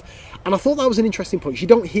best. And I thought that was an interesting point. You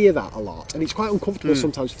don't hear that a lot, and it's quite uncomfortable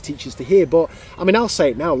sometimes for teachers to hear. But I mean, I'll say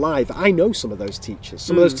it now live, I know some of those teachers.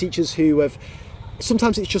 Some of those teachers who have,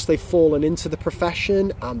 sometimes it's just they've fallen into the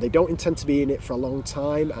profession and they don't intend to be in it for a long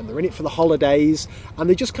time, and they're in it for the holidays, and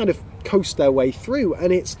they just kind of coast their way through.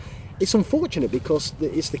 And it's unfortunate, because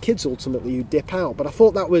it's the kids ultimately who dip out. But I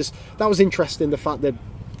thought that was interesting, the fact that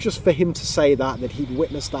just for him to say that he'd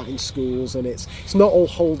witnessed that in schools, and it's not all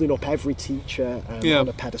holding up every teacher on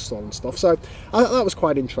a pedestal and stuff. So that was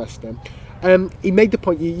quite interesting. He made the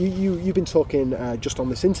point, you've been talking just on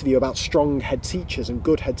this interview about strong head teachers and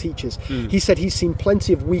good head teachers. He said he's seen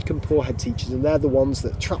plenty of weak and poor head teachers, and they're the ones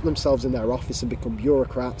that trap themselves in their office and become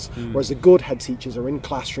bureaucrats, whereas the good head teachers are in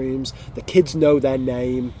classrooms, the kids know their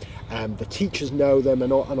name, the teachers know them,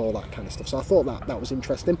 and all that kind of stuff. So I thought that was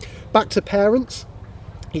interesting. Back to parents.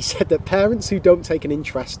 He said that parents who don't take an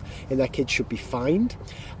interest in their kids should be fined,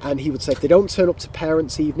 and he would say if they don't turn up to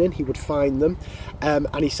parents' evening, he would fine them. And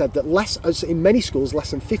he said that in many schools,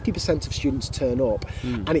 less than 50% of students turn up,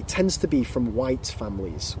 and it tends to be from white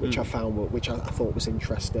families, which I thought was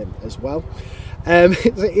interesting as well.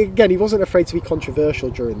 Again, he wasn't afraid to be controversial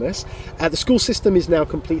during this. The school system is now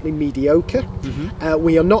completely mediocre.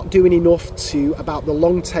 We are not doing enough about the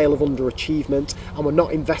long tail of underachievement, and we're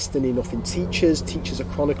not investing enough in teachers. Teachers are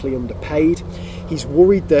chronically underpaid. He's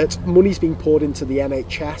worried that money's being poured into the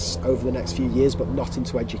NHS over the next few years, but not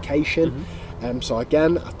into education. So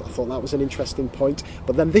again, I thought that was an interesting point.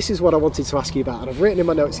 But then this is what I wanted to ask you about, and I've written in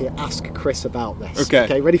my notes here, ask Chris about this.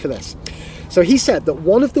 Okay, ready for this? So he said that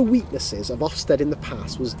one of the weaknesses of Ofsted in the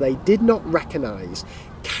past was they did not recognise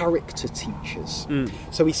character teachers.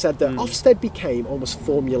 So he said that Ofsted became almost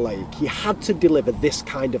formulaic. You had to deliver this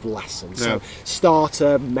kind of lesson. So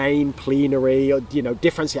starter, main, plenary, or,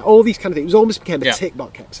 differentiate, all these kind of things. It almost became a tick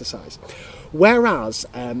box exercise. Whereas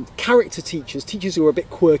character teachers who were a bit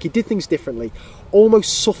quirky, did things differently,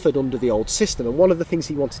 almost suffered under the old system. And one of the things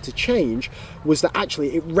he wanted to change was that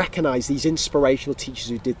actually it recognised these inspirational teachers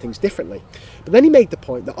who did things differently. But then he made the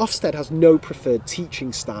point that Ofsted has no preferred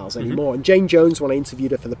teaching styles anymore. And Jane Jones, when I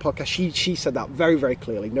interviewed her for the podcast, she said that very, very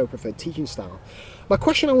clearly, no preferred teaching style. My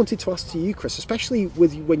question I wanted to ask to you, Chris, especially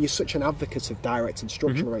when you're such an advocate of direct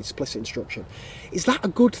instruction or explicit instruction, is that a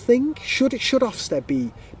good thing? Should Ofsted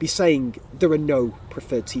be saying there are no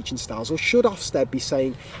preferred teaching styles, or should Ofsted be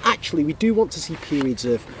saying, actually, we do want to see periods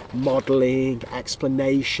of modelling,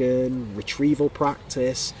 explanation, retrieval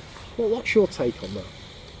practice? Well, what's your take on that?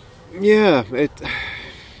 Yeah,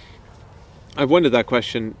 I've wondered that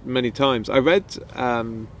question many times. I read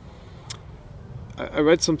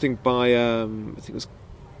something by I think it was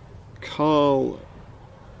Carl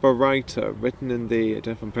Bareiter, written in I don't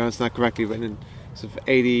know if I'm pronouncing that correctly, written in sort of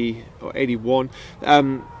 80 or 81.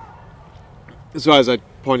 So as I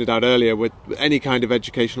pointed out earlier, with any kind of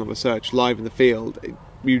educational research live in the field,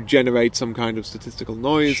 you generate some kind of statistical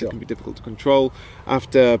noise. Sure. It can be difficult to control.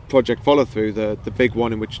 After Project Follow Through, the big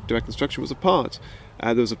one in which direct instruction was a part,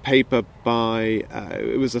 there was a paper by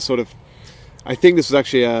it was a sort of, I think this was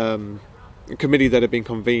actually a committee that had been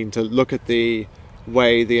convened to look at the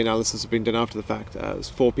way the analysis had been done after the fact. It was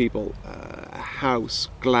 4 people, House,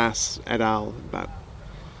 Glass, et al., about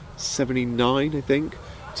 79, I think,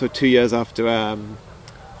 so 2 years after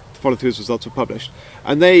Follow Through's results were published.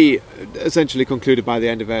 And they essentially concluded by the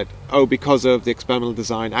end of it, because of the experimental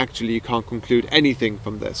design, actually you can't conclude anything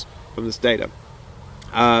from this data.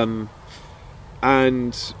 And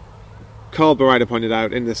Carl Bareiter pointed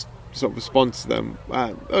out in this sort of response to them,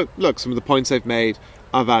 look, some of the points they've made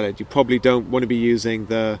are valid. You probably don't want to be using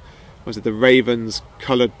the Ravens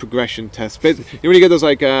coloured progression test. But when you get those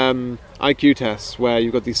IQ tests where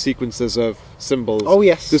you've got these sequences of symbols. Oh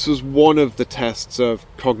yes. This was one of the tests of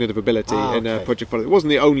cognitive ability in Project Follow. It wasn't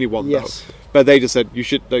the only one though. But they just said you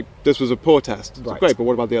should. This was a poor test. Right. Great, but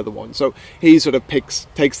what about the other one? So he sort of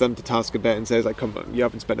takes them to task a bit and says, come on, you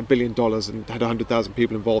haven't spent $1 billion and had 100,000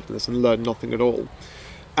 people involved in this and learned nothing at all.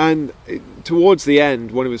 And towards the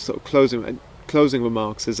end, one of his sort of closing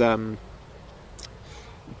remarks is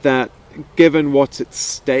that given what's at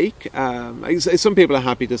stake, some people are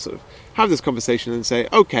happy to sort of have this conversation and say,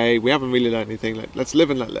 okay, we haven't really learned anything, let's live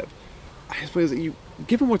and let live. I suppose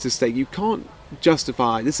given what's at stake, you can't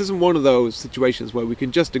justify, this isn't one of those situations where we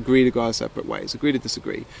can just agree to go our separate ways, agree to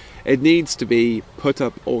disagree. It needs to be put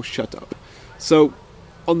up or shut up. So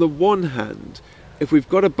on the one hand, if we've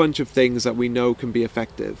got a bunch of things that we know can be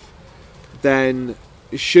effective, then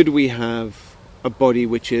should we have a body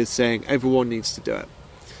which is saying everyone needs to do it?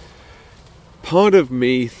 Part of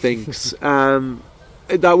me thinks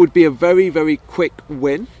that would be a very, very quick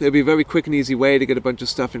win. It would be a very quick and easy way to get a bunch of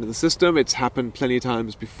stuff into the system. It's happened plenty of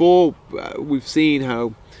times before. We've seen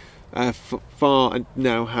how far and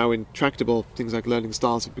now how intractable things like learning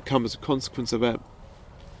styles have become as a consequence of it.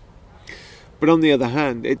 But on the other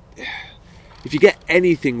hand, if you get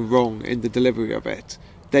anything wrong in the delivery of it,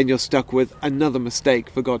 then you're stuck with another mistake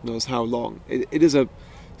for God knows how long. It is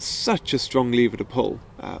such a strong lever to pull,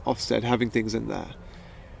 Ofsted having things in there.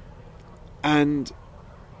 And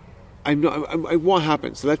what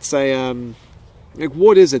happens? So let's say,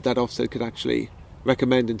 what is it that Ofsted could actually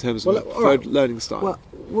recommend in terms of preferred learning style?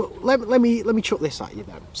 Well, let me chuck this at you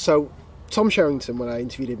then. So Tom Sherrington, when I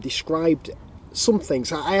interviewed him, described some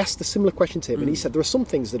things. I asked a similar question to him, and he said there are some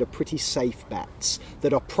things that are pretty safe bets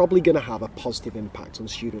that are probably going to have a positive impact on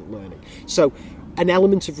student learning. So an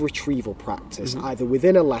element of retrieval practice, either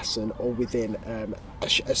within a lesson or within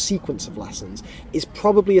a sequence of lessons, is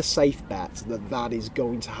probably a safe bet that is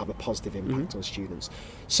going to have a positive impact on students.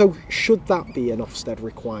 So should that be an Ofsted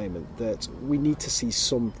requirement, that we need to see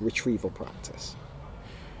some retrieval practice?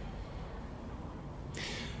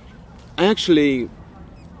 I actually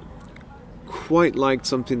quite liked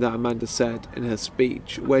something that Amanda said in her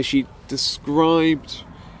speech, where she described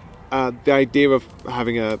the idea of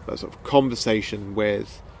having a sort of conversation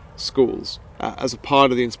with schools as a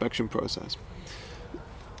part of the inspection process.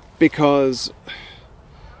 Because,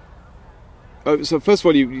 so first of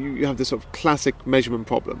all, you have this sort of classic measurement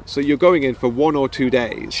problem. So you're going in for 1 or 2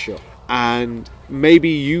 days, Sure. and maybe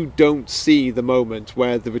you don't see the moment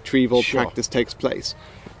where the retrieval Sure. practice takes place.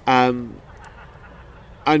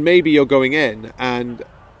 And maybe you're going in and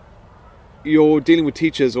you're dealing with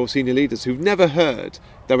teachers or senior leaders who've never heard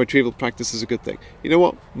that retrieval practice is a good thing. You know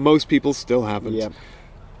what? Most people still haven't. Yeah.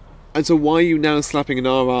 And so why are you now slapping an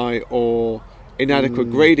RI or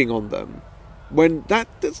inadequate grading on them when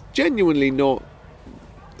that's genuinely not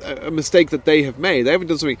a mistake that they have made? They haven't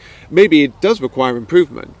done something. Maybe it does require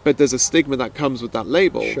improvement, but there's a stigma that comes with that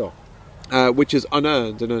label, Sure. which is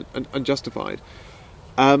unearned and unjustified.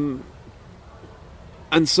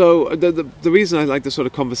 And so the reason I like this sort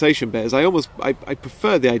of conversation bit is I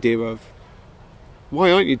prefer the idea of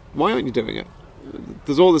why aren't you doing it?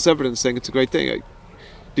 There's all this evidence saying it's a great thing.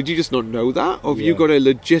 Did you just not know that, or have you got a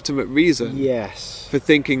legitimate reason Yes. for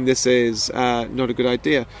thinking this is not a good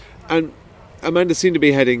idea? And Amanda seemed to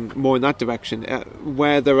be heading more in that direction,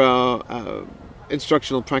 where there are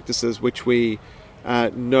instructional practices which we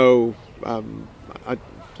know. I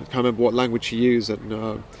can't remember what language she used.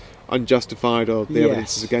 Unjustified, or the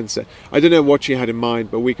evidence is against it. I don't know what she had in mind,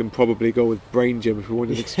 but we can probably go with Brain Gym if we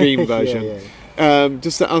want an extreme version.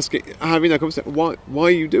 Just to ask, having that conversation, why are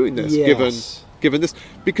you doing this? Yes. Given this,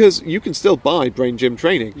 because you can still buy Brain Gym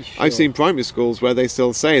training. Sure. I've seen primary schools where they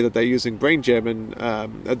still say that they're using Brain Gym and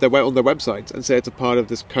on their website, and say it's a part of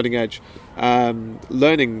this cutting edge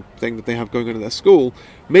learning thing that they have going on in their school.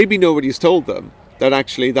 Maybe nobody's told them that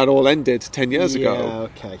actually that all ended 10 years ago.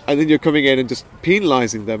 Okay. And then you're coming in and just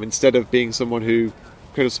penalising them instead of being someone who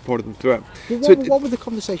could have supported them through it. Well, what would the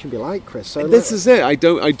conversation be like, Chris? So this is it. I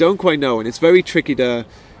don't quite know, and it's very tricky to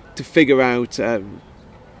figure out.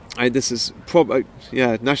 This is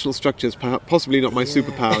national structures, possibly not my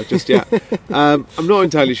superpower just yet. I'm not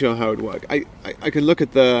entirely sure how it would work. I can look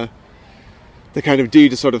at the kind of do you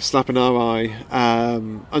just sort of slap an RI,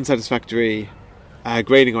 unsatisfactory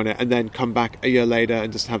grading on it, and then come back a year later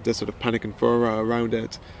and just have this sort of panic and furor around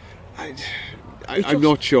it. I'm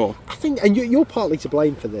not sure. I think, and you're partly to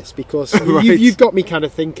blame for this, because Right. you've got me kind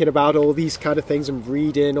of thinking about all these kind of things and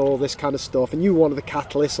reading all this kind of stuff, and you were one of the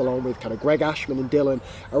catalysts, along with kind of Greg Ashman and Dylan,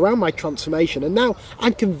 around my transformation. And now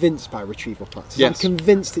I'm convinced by retrieval practice. Yes. I'm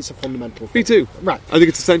convinced it's a fundamental thing. Me too. Right. I think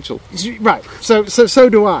it's essential. Right. So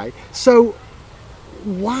do I. So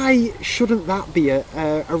why shouldn't that be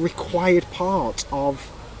a required part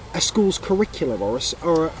of a school's curriculum, or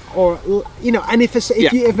you know? And if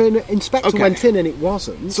an inspector went in and it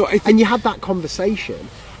wasn't, and you had that conversation,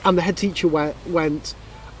 and the head teacher went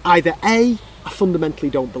either A, I fundamentally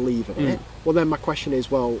don't believe in it. Well, then my question is,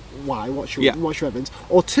 well, why? What's your evidence?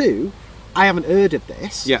 Or 2, I haven't heard of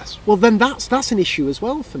this. Yes. Well, then that's an issue as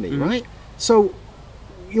well for me, right? So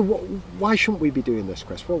why shouldn't we be doing this,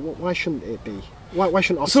 Chris? Well, why shouldn't it be? Why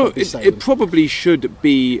shouldn't Ofsted be saying? It probably should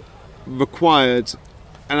be required,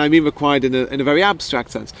 and I mean required in a very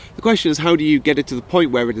abstract sense. The question is, how do you get it to the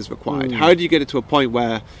point where it is required? How do you get it to a point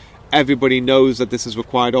where everybody knows that this is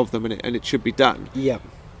required of them and it should be done? Yeah.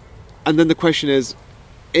 And then the question is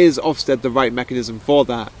Ofsted the right mechanism for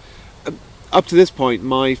that? Up to this point,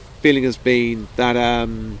 my feeling has been that,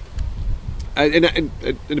 in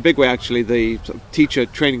a big way actually, the sort of teacher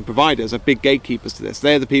training providers are big gatekeepers to this.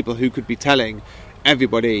 They're the people who could be telling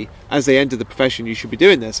everybody as they enter the profession, you should be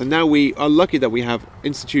doing this. And now we are lucky that we have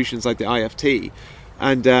institutions like the IFT,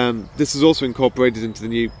 and this is also incorporated into the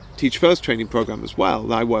new Teach First training program as well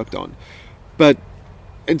that I worked on. But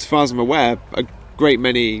insofar as I'm aware, a great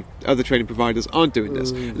many other training providers aren't doing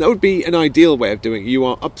this. And that would be an ideal way of doing it. You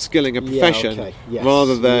are upskilling a profession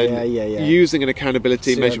rather than using an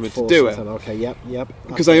accountability measurement to do it. Okay, yep.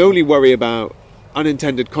 Because I only worry about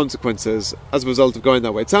unintended consequences as a result of going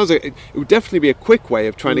that way. It sounds like it would definitely be a quick way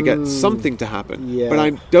of trying to get something to happen, but I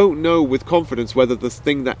don't know with confidence whether the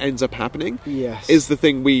thing that ends up happening is the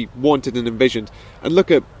thing we wanted and envisioned. And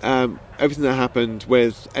look at everything that happened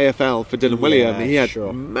with AFL for Dylan William. He had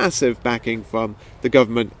sure. massive backing from the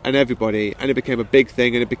government and everybody, and it became a big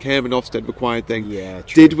thing, and it became an Ofsted required thing. Yeah,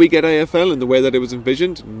 true. Did we get AFL in the way that it was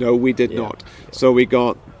envisioned? No, we did not. So we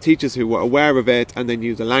got teachers who were aware of it, and they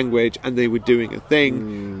knew the language, and they were doing a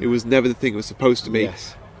thing. It was never the thing it was supposed to be.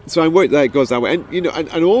 Yes. So I'm worried that it goes that way, and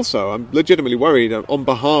and also I'm legitimately worried on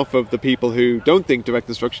behalf of the people who don't think direct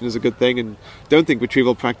instruction is a good thing and don't think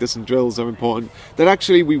retrieval practice and drills are important. That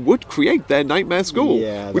actually we would create their nightmare school,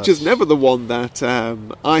 which is never the one that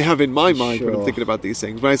I have in my mind when I'm thinking about these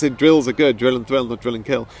things. When I say drills are good, drill and thrill, not drill and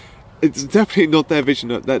kill. It's definitely not their vision,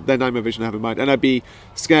 their nightmare vision I have in mind, and I'd be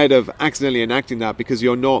scared of accidentally enacting that because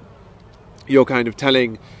you're kind of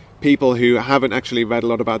telling people who haven't actually read a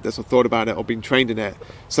lot about this or thought about it or been trained in it,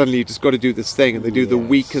 suddenly you just got to do this thing, and they do the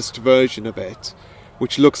weakest version of it,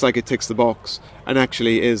 which looks like it ticks the box and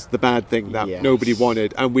actually is the bad thing that nobody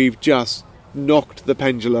wanted, and we've just knocked the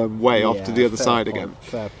pendulum way off to the other side again.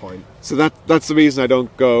 Fair point. So that's the reason I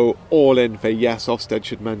don't go all in for yes, Ofsted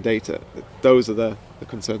should mandate it. Those are the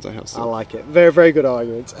concerns I have still. I like it. Very, very good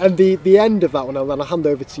argument. And the end of that one, and then I'll hand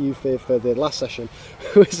over to you for the last session,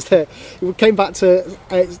 was that we came back to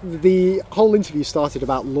the whole interview started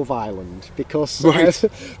about Love Island because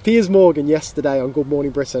Piers Morgan yesterday on Good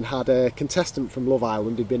Morning Britain had a contestant from Love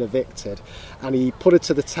Island who'd been evicted, and he put her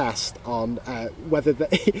to the test on whether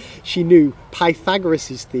she knew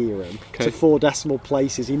Pythagoras' theorem to 4 decimal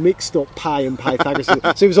places. He mixed up pi and Pythagoras,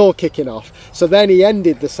 so it was all kicking off. So then he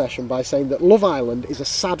ended the session by saying that Love Island is a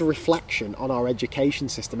sad reflection on our education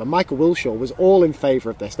system, and Michael Wilshaw was all in favour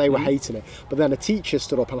of this. They were hating it, but then a teacher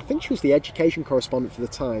stood up, and I think she was the education correspondent for the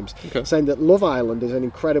Times, saying that Love Island is an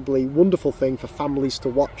incredibly wonderful thing for families to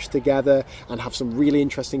watch together and have some really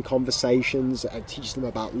interesting conversations and teach them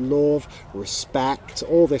about love, respect,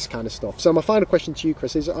 all this kind of stuff. So my final question to you,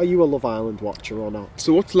 Chris, is are you a Love Island watcher or not?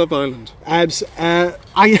 So what's Love Island?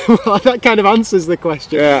 That kind of answers the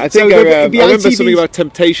question. Yeah, I think I remember something about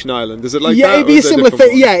Temptation Island. Is it like that? Yeah, it'd be a similar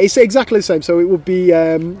thing. Yeah, it's exactly the same. So it would be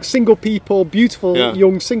single people, beautiful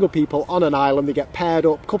young single people on an island. They get paired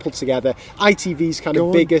up, coupled together. ITV's kind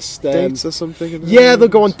of biggest dates or something. They'll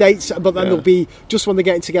go on dates, but then they'll be just when they're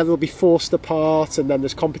getting together, they'll be forced apart, and then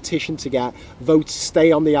there's competition to get votes,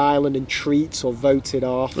 stay on the island, and treats or voted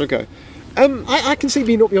off. Okay. I can see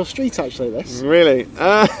being up your street actually. This really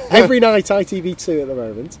every night ITV2 at the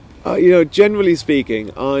moment. Generally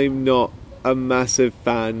speaking, I'm not a massive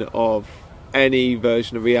fan of any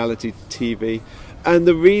version of reality TV. And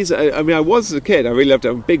the reason, I was as a kid, I really loved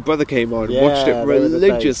it. When Big Brother came on, watched it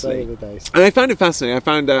religiously. And I found it fascinating. I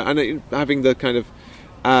found, having the kind of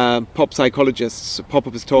pop psychologists pop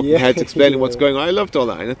up as talking heads explaining what's going on, I loved all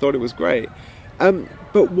that, and I thought it was great.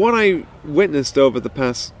 But what I witnessed over the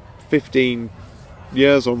past 15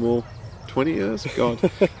 years or more, 20 years, God,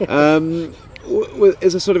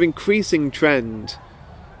 is a sort of increasing trend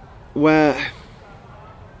where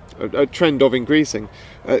a trend of increasing.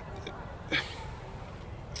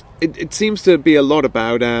 It seems to be a lot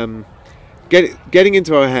about getting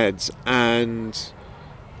into our heads and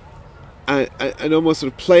almost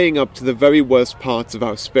sort of playing up to the very worst parts of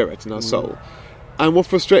our spirit and our soul. And what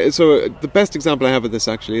frustrated. So the best example I have of this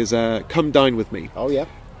actually is Come Dine With Me. Oh yeah.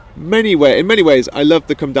 In many ways, I love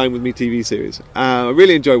the Come Dine With Me TV series. I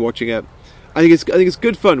really enjoy watching it. I think it's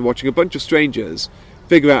good fun watching a bunch of strangers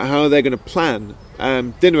figure out how they're going to plan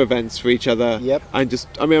dinner events for each other. Yep. And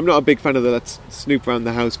I'm not a big fan of the let's snoop around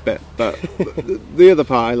the house bit, but the other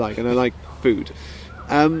part I like, and I like food.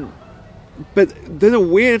 But then a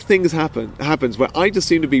weird thing happens where I just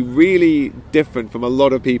seem to be really different from a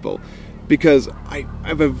lot of people because I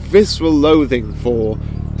have a visceral loathing for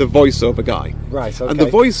the voiceover guy. Right, okay. And the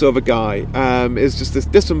voiceover guy is just this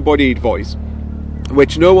disembodied voice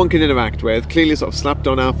which no one can interact with, clearly sort of slapped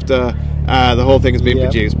on after the whole thing has been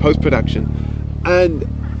produced, post-production, and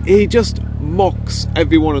he just mocks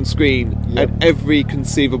everyone on screen at every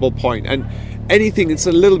conceivable point, and anything that's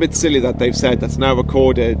a little bit silly that they've said that's now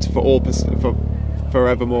recorded for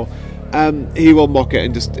forevermore, he will mock it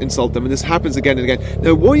and just insult them, and this happens again and again.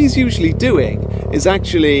 Now what he's usually doing is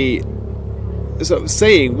actually sort of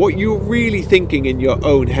saying what you're really thinking in your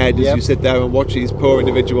own head as you sit there and watch these poor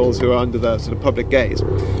individuals who are under the sort of public gaze.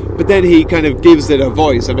 But then he kind of gives it a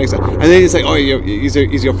voice and makes it, and then he's like, oh, he's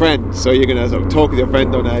your friend, so you're going to sort of talk with your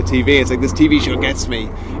friend on TV. It's like, this TV show gets me.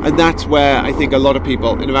 And that's where I think a lot of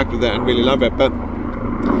people interact with it and really love it. But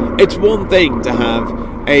it's one thing to have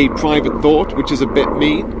a private thought, which is a bit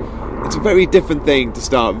mean. It's a very different thing to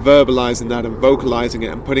start verbalizing that and vocalizing it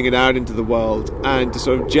and putting it out into the world and to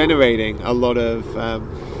sort of generating a lot of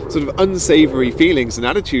sort of unsavory feelings and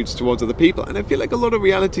attitudes towards other people. And I feel like a lot of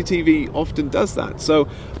reality TV often does that. So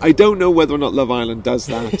I don't know whether or not Love Island does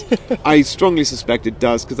that. I strongly suspect it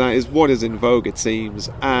does, because that is what is in vogue, it seems,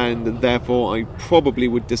 and therefore I probably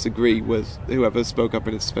would disagree with whoever spoke up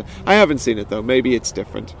in its defense. I haven't seen it though. Maybe it's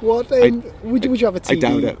different. Would you have a I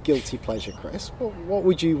doubt TV it. guilty pleasure, Chris? What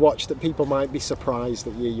would you watch that people might be surprised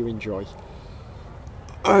that you enjoy?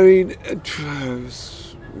 I mean,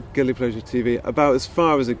 guilty pleasure TV, about as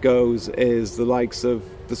far as it goes is the likes of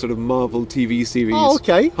the sort of Marvel TV series. Oh,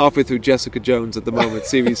 okay. Halfway through Jessica Jones at the moment,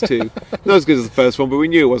 series 2. Not as good as the first one, but we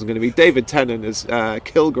knew it wasn't going to be. David Tennant as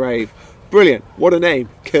Kilgrave. Brilliant. What a name.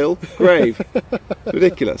 Kilgrave.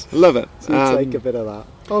 Ridiculous. Love it. So you take a bit of that.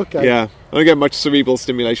 Okay. Yeah. I don't get much cerebral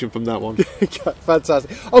stimulation from that one.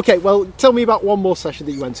 Fantastic. Okay, well, tell me about one more session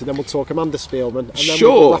that you went to, then we'll talk Amanda Spielman, and then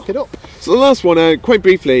Sure. we'll wrap it up. So the last one, quite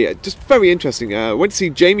briefly, just very interesting. Went to see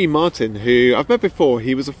Jamie Martin, who I've met before.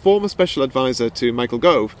 He was a former special advisor to Michael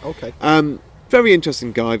Gove. Okay. Very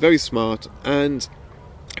interesting guy, very smart. And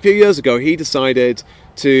a few years ago, he decided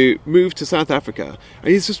to move to South Africa.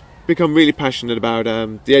 And he's just become really passionate about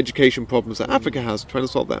the education problems that Africa has, trying to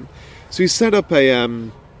solve them. So he set up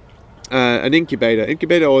an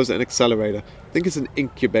incubator or is it an accelerator? I think it's an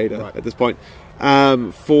incubator at this point,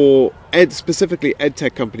 for specifically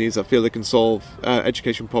edtech companies that feel they can solve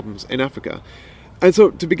education problems in Africa. And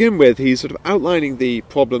so to begin with, he's sort of outlining the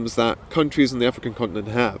problems that countries on the African continent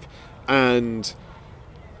have, and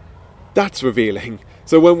that's revealing.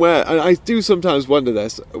 So I do sometimes wonder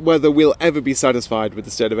this, whether we'll ever be satisfied with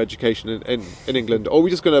the state of education in England, or are we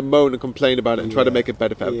just going to moan and complain about it and try to make it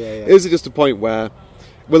better for everyone? Is it just a point where,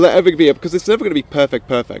 will there ever be, because it's never going to be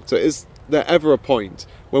perfect, so is there ever a point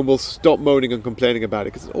when we'll stop moaning and complaining about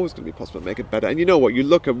it, because it's always going to be possible to make it better? And you know what, you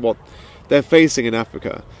look at what they're facing in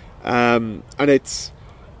Africa, and it's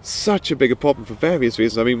such a bigger problem for various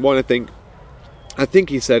reasons. I mean, one, I think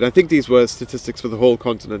he said, I think these were statistics for the whole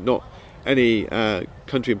continent, not any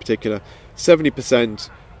country in particular.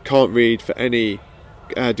 70% can't read for any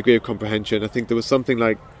degree of comprehension. I think there was something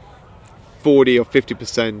like 40 or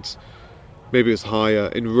 50%, maybe it was higher,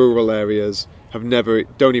 in rural areas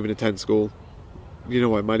don't even attend school. You know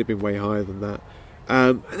what, it might have been way higher than that.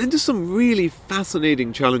 And then just some really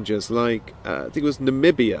fascinating challenges, like I think it was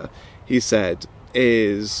Namibia, he said,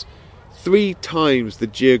 is 3 times the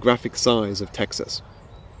geographic size of Texas,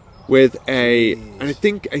 with and I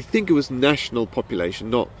think it was national population,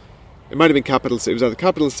 not, it might have been capital city, it was either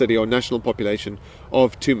capital city or national population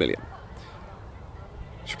of 2 million.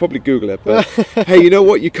 I should probably Google it, but hey, you know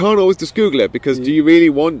what? You can't always just Google it, because do you really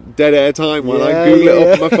want dead air time while I Google it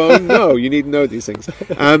up on my phone? No, you need to know these things.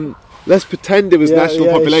 Let's pretend it was national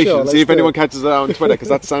population, sure, see if anyone catches it out on Twitter, because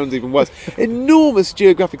that sounds even worse. Enormous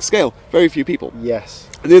geographic scale, very few people. Yes.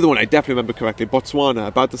 And the other one, I definitely remember correctly, Botswana,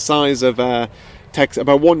 about the size of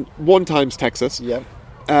about one times Texas. Yeah.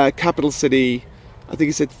 Capital city, I think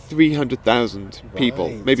he said 300,000 people,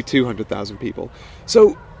 Right. maybe 200,000 people.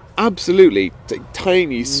 So absolutely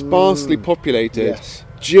tiny, sparsely populated,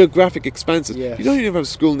 geographic expanses. Yes. You don't even have a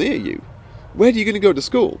school near you. Where are you going to go to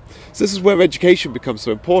school? So this is where education becomes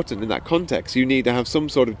so important in that context. You need to have some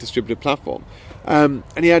sort of distributed platform. And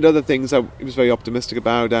he had other things that he was very optimistic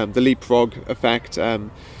about, the leapfrog effect.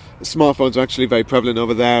 Smartphones are actually very prevalent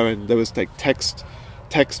over there, and there was like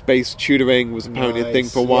text-based tutoring was apparently a thing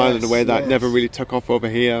for a while in a way that never really took off over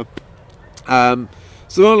here.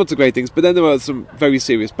 So there are lots of great things, but then there are some very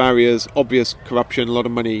serious barriers, obvious corruption, a lot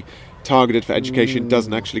of money targeted for education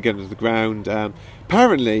doesn't actually get into the ground.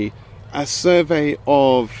 Apparently, a survey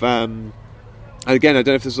of, again, I don't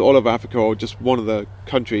know if this is all over Africa or just one of the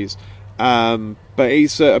countries, but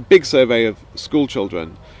a big survey of school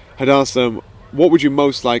children had asked them, what would you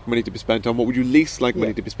most like money to be spent on? What would you least like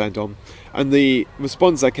money to be spent on? And the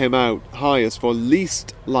response that came out highest for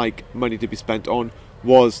least like money to be spent on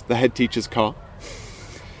was the head teacher's car.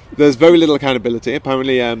 There's very little accountability.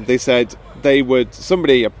 Apparently, they said a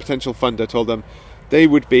potential funder told them they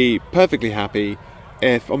would be perfectly happy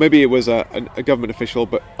if, or maybe it was a government official,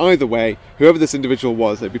 but either way, whoever this individual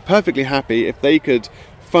was, they'd be perfectly happy if they could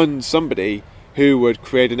fund somebody who would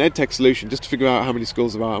create an edtech solution just to figure out how many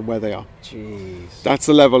schools there are and where they are. Jeez. That's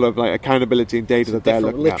the level of like accountability and data that they're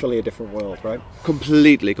looking at. Literally a different world, right?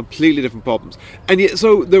 Completely different problems. And yet,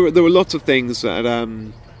 so there were lots of things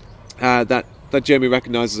that Jeremy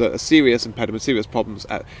recognises are serious impediments, serious problems.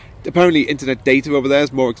 Apparently, internet data over there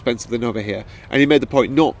is more expensive than over here. And he made the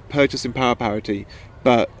point, not purchasing power parity,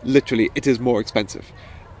 but literally it is more expensive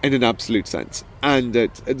in an absolute sense. And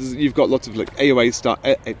you've got lots of like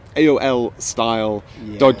AOL style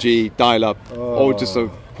dodgy dial-up, or just sort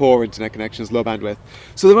of poor internet connections, low bandwidth.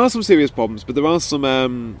 So there are some serious problems, but there are some.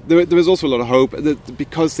 There is also a lot of hope that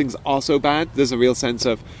because things are so bad, there's a real sense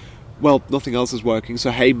of, well, nothing else is working,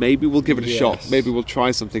 so hey, maybe we'll give it a shot. Maybe we'll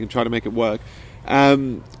try something and try to make it work.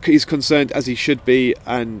 He's concerned, as he should be,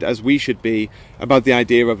 and as we should be, about the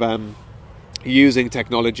idea of using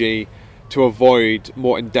technology to avoid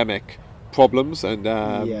more endemic problems and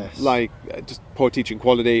just poor teaching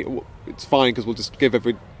quality. It's fine because we'll just give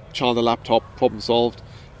every child a laptop, problem solved.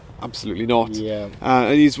 Absolutely not.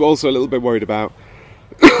 And he's also a little bit worried about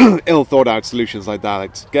ill thought out solutions like that,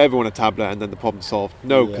 like get everyone a tablet and then the problem solved.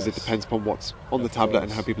 No, because it depends upon what's on the tablet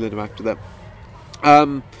and how people interact with it.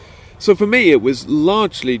 So for me, it was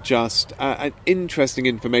largely just an interesting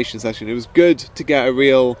information session. It was good to get a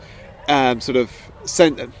real sort of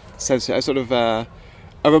a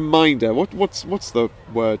reminder. What's the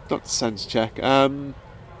word? Not sense check. I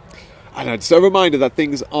don't know. Just a reminder that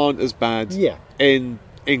things aren't as bad in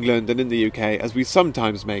England and in the UK as we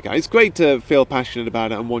sometimes make it. It's great to feel passionate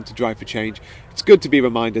about it and want to drive for change. It's good to be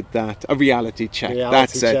reminded that a reality check.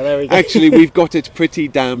 That's it. There we go. Actually, we've got it pretty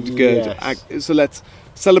damned good. So let's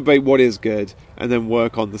celebrate what is good and then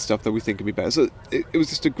work on the stuff that we think can be better. So it was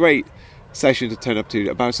just a great session to turn up to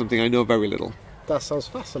about something I know very little. That sounds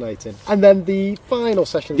fascinating. And then the final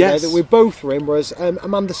session today that we both were in was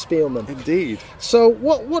Amanda Spielman. Indeed. So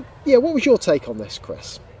what was your take on this,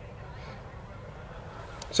 Chris?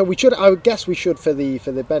 So I would guess we should, for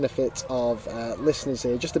the benefit of listeners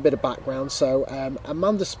here, just a bit of background. So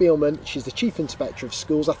Amanda Spielman, she's the Chief Inspector of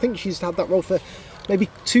Schools. I think she's had that role for maybe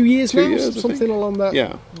 2 years now, something along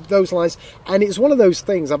those lines. And it's one of those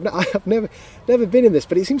things, I've never been in this,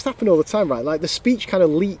 but it seems to happen all the time, right? Like the speech kind of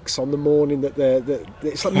leaks on the morning that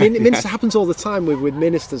it's like minister happens all the time with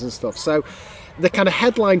ministers and stuff. So the kind of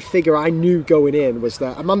headline figure I knew going in was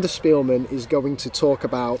that Amanda Spielman is going to talk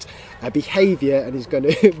about behaviour and is going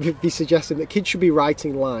to be suggesting that kids should be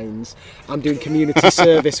writing lines and doing community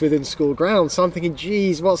service within school grounds. So I'm thinking,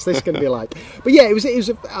 geez, what's this going to be like? But yeah,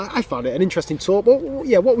 I found it an interesting talk. But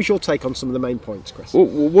yeah, what was your take on some of the main points, Chris? Well,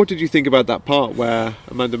 what did you think about that part where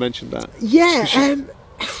Amanda mentioned that? Yeah.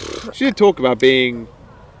 She did talk about being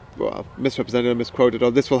misrepresented or misquoted,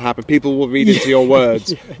 or this will happen. People will read into your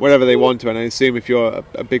words whatever they want to, and I assume if you're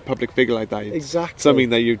a big public figure like that, something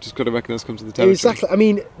that you've just got to recognise comes to the territory. Exactly. I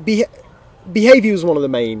mean, behaviour is one of the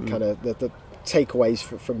main kind of the takeaways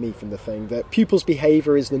from me from the thing, that pupils'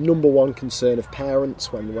 behaviour is the number one concern of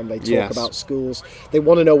parents when they talk about schools. They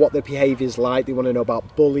want to know what their behaviour is like. They want to know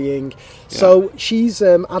about bullying. So she's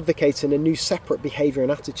advocating a new separate behaviour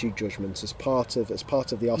and attitude judgment as part of the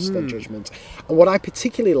Ofsted judgment. And what I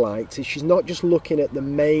particularly liked is she's not just looking at the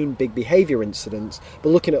main big behaviour incidents, but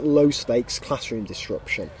looking at low stakes classroom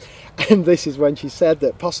disruption. And this is when she said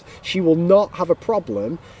that she will not have a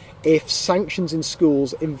problem if sanctions in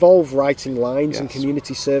schools involve writing lines and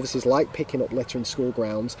community services like picking up litter in school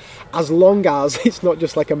grounds, as long as it's not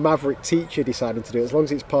just like a maverick teacher deciding to do it, as long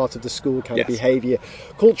as it's part of the school kind of behaviour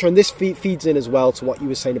culture. And this feeds in as well to what you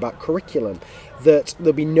were saying about curriculum, that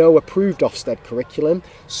there'll be no approved Ofsted curriculum.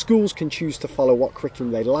 Schools can choose to follow what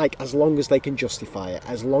curriculum they like as long as they can justify it,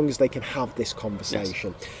 as long as they can have this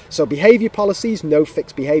conversation. So behaviour policies, no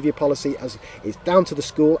fixed behaviour policy, as it's down to the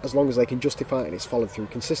school as long as they can justify it and it's followed through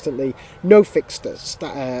consistently. No fixed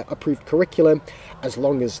approved curriculum as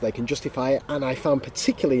long as they can justify it. And I found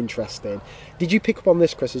particularly interesting, did you pick up on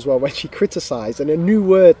this, Chris, as well, when she criticised, and a new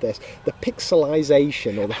word this, the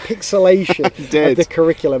pixelisation or the pixelation of the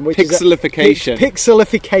curriculum, which Pixelification.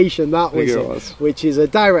 Pixelification, that was it, which is a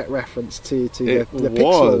direct reference to the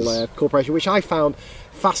Pixel Corporation, which I found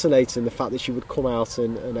fascinating, the fact that she would come out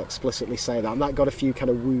and explicitly say that, and that got a few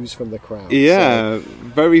kind of woos from the crowd.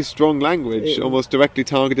 Very strong language, almost directly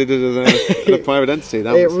targeted at a private entity.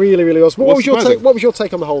 It really was. But what was your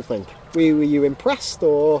take on the whole thing? Were you impressed,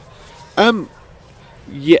 or?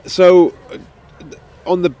 So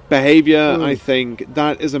on the behaviour, I think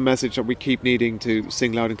that is a message that we keep needing to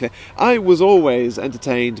sing loud and clear. I was always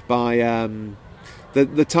entertained by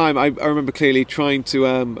the time. I remember clearly trying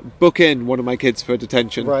to book in one of my kids for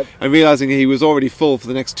detention and realising he was already full for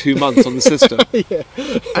the next 2 months on the system.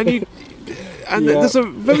 There's a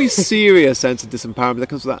very serious sense of disempowerment that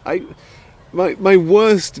comes with that. My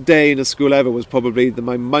worst day in a school ever was probably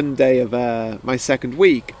my Monday of my second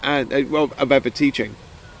week of ever teaching,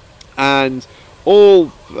 and all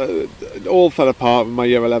fell apart in my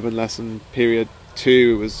year 11 lesson period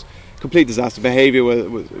 2. It was complete disaster. Behaviour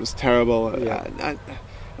was terrible,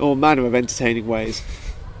 all manner of entertaining ways.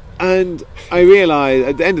 And I realised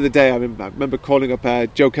at the end of the day, I remember calling up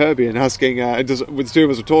Joe Kirby and asking, with the two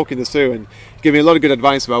of us were talking this through, and giving me a lot of good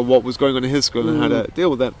advice about what was going on in his school and how to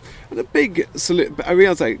deal with it. And I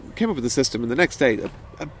realised I came up with the system, and the next day,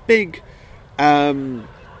 a big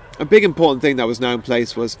important thing that was now in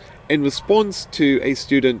place was, in response to a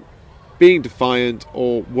student being defiant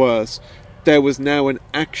or worse, there was now an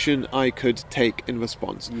action I could take in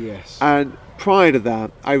response. Yes. And prior to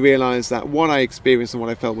that, I realised that what I experienced and what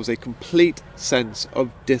I felt was a complete sense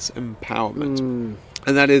of disempowerment.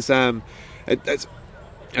 And that is it's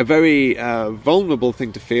a very vulnerable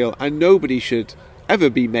thing to feel, and nobody should ever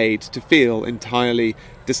be made to feel entirely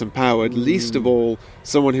disempowered, least of all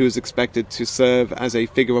someone who is expected to serve as a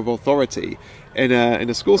figure of authority in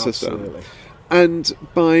a school system. And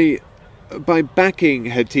by backing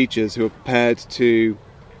head teachers who are prepared to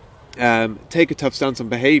take a tough stance on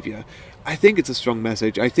behaviour, I think it's a strong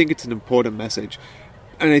message. I think it's an important message,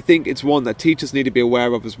 and I think it's one that teachers need to be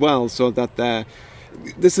aware of as well, so that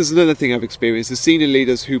this is another thing I've experienced, the senior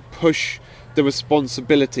leaders who push the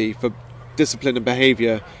responsibility for discipline and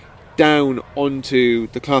behaviour down onto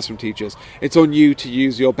the classroom teachers. It's on you to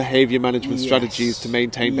use your behaviour management strategies to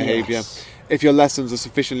maintain behaviour. If your lessons are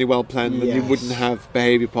sufficiently well planned, then you wouldn't have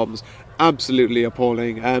behaviour problems. Absolutely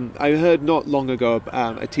appalling. I heard not long ago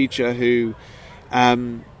a teacher who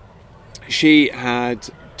she had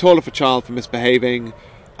told off a child for misbehaving,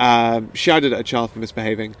 shouted at a child for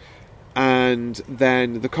misbehaving, and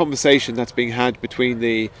then the conversation that's being had between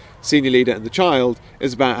the senior leader and the child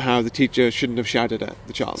is about how the teacher shouldn't have shouted at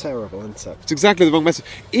the child. Terrible, isn't it? It's exactly the wrong message.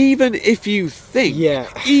 Even if you think,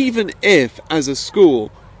 even if as a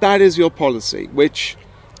school that is your policy, which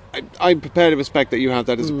I'm prepared to respect that you have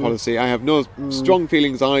that as a policy. I have no strong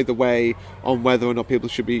feelings either way on whether or not people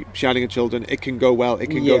should be shouting at children. It can go well, it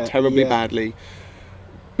can go terribly badly.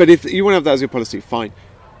 But if you want to have that as your policy, fine.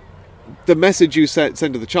 The message you send to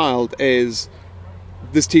the child is,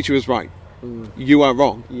 this teacher is right. You are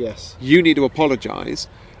wrong. Yes. You need to apologise,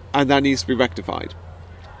 and that needs to be rectified.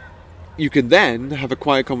 You can then have a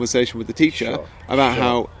quiet conversation with the teacher about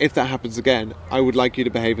how, if that happens again, I would like you to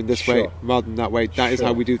behave in this way rather than that way. That is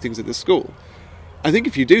how we do things at this school. I think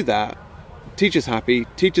if you do that, teacher's happy,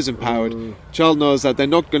 teacher's empowered, child knows that they're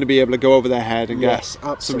not going to be able to go over their head and get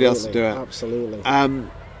somebody else to do it. Absolutely.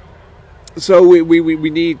 So we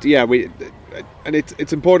need, and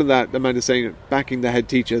it's important that Amanda's saying, backing the head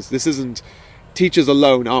teachers. This isn't, teachers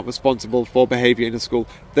alone aren't responsible for behaviour in a school.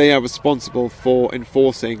 They are responsible for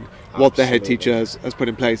enforcing what the head teacher has put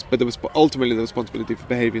in place. But ultimately the responsibility for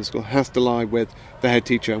behaviour in school has to lie with the head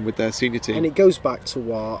teacher and with their senior team. And it goes back to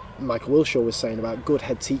what Michael Wilshaw was saying about good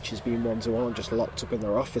head teachers being ones who aren't just locked up in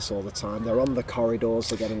their office all the time. They're on the corridors,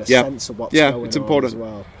 they're getting a sense of what's going on. Yeah, it's important as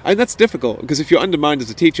well. And that's difficult, because if you're undermined as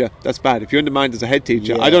a teacher, that's bad. If you're undermined as a head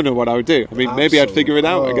teacher, I don't know what I would do. I mean, maybe I'd figure it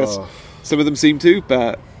out. I guess some of them seem to,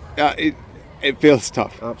 but it feels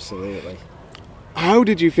tough. Absolutely. How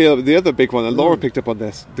did you feel? The other big one, and Laura picked up on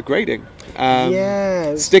this, the grading.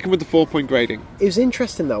 Sticking with the 4-point grading. It was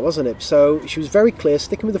interesting though, wasn't it? So she was very clear,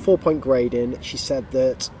 sticking with the 4-point grading. She said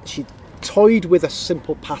that she toyed with a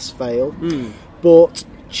simple pass-fail, but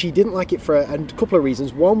she didn't like it for a couple of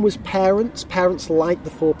reasons. One was parents. Parents like the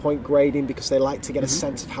 4-point grading because they like to get a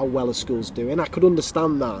sense of how well a school's doing. I could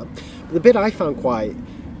understand that. But the bit I found quite...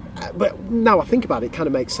 But now I think about it, it kind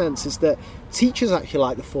of makes sense, is that teachers actually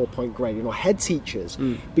like the 4-point grading, or head teachers,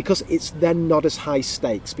 because it's then not as high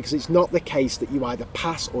stakes, because it's not the case that you either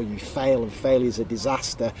pass or you fail, and failure is a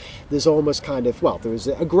disaster. There's almost kind of, there is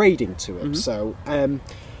a grading to it. So, I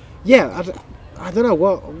don't know,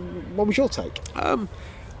 what was your take?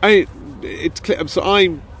 It's clear, so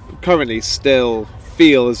I currently still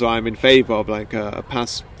feel as though I'm in favour of like a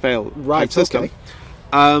pass-fail type system.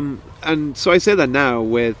 And so I say that now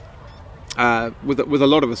with a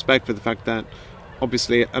lot of respect for the fact that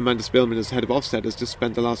obviously Amanda Spielman as head of Ofsted has just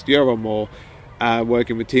spent the last year or more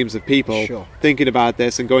working with teams of people thinking about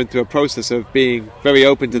this and going through a process of being very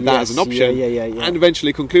open to that as an option and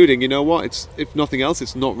eventually concluding, you know what, it's, if nothing else,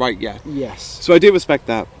 it's not right yet. Yes. So I do respect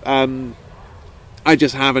that. I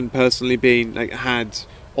just haven't personally been had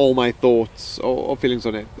all my thoughts or feelings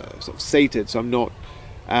on it sort of sated, so I'm not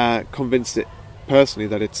convinced it personally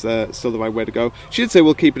that it's still the right way to go. She did say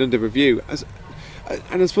we'll keep it under review,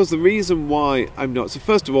 and I suppose the reason why I'm not, so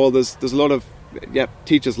first of all, there's a lot of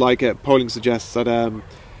teachers like it. Polling suggests that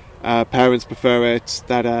parents prefer it,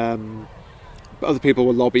 that other people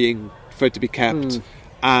were lobbying for it to be kept,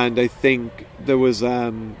 and I think there was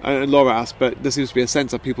and Laura asked, but there seems to be a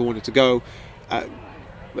sense that people wanted to go. I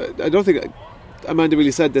don't think Amanda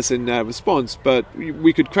really said this in response, but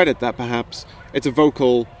we could credit that perhaps it's a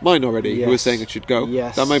vocal minority who is saying it should go.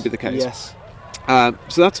 Yes. That might be the case. Yes.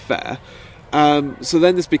 So that's fair. So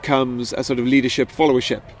then this becomes a sort of leadership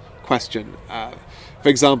followership question. For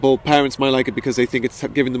example, parents might like it because they think it's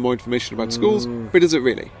giving them more information about schools, but is it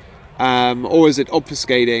really? Or is it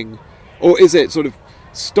obfuscating? Or is it sort of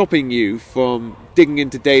stopping you from digging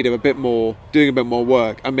into data a bit more, doing a bit more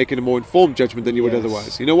work, and making a more informed judgment than you would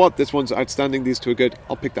otherwise? You know what? This one's outstanding, these two are good,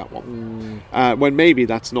 I'll pick that one. When maybe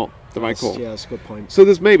that's not the right call. Yeah, that's a good point. So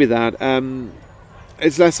there's maybe that.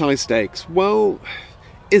 It's less high stakes. Well,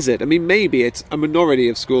 is it? I mean, maybe it's a minority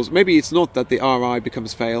of schools. Maybe it's not that the RI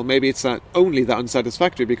becomes fail. Maybe it's that only that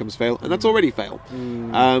unsatisfactory becomes fail, and that's already fail.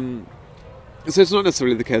 So it's not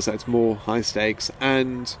necessarily the case that it's more high stakes.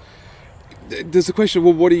 And there's the question,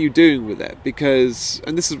 well, what are you doing with it? Because,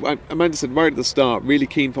 and this is what Amanda said right at the start, really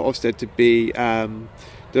keen for Ofsted to be,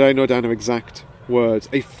 did I note down her exact words,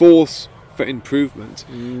 a force for improvement.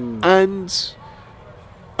 And,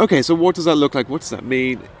 okay, so what does that look like? What does that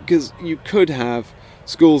mean? Because you could have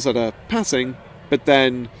schools that are passing, but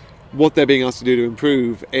then what they're being asked to do to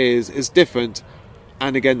improve is different.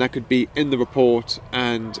 And again, that could be in the report,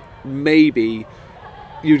 and maybe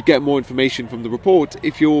you'd get more information from the report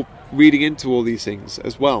if you're reading into all these things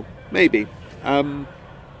as well. Maybe.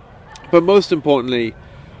 But most importantly,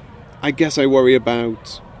 I guess I worry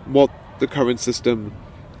about what the current system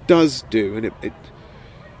does do. And it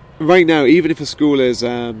right now, even if a school is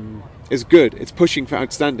good, it's pushing for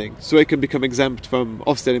outstanding, so it can become exempt from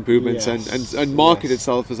Ofsted improvements and market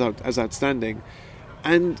itself as outstanding.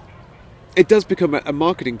 And it does become a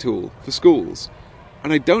marketing tool for schools.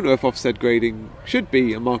 And I don't know if Ofsted grading should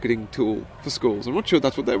be a marketing tool for schools. I'm not sure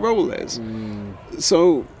that's what their role is.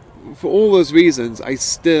 So, for all those reasons, I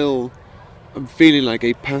still am feeling like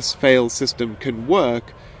a pass-fail system can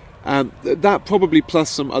work. That probably plus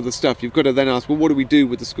some other stuff. You've got to then ask, well, what do we do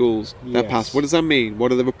with the schools that pass? What does that mean? What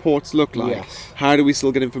do the reports look like? How do we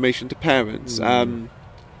still get information to parents?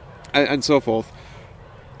 And so forth.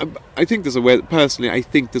 I think there's a way, personally, I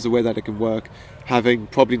think there's a way that it can work, having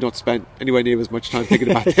probably not spent anywhere near as much time thinking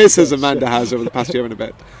about this as Amanda has over the past year and a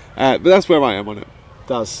bit. But that's where I am on it.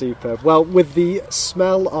 That's superb. Well, with the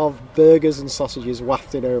smell of burgers and sausages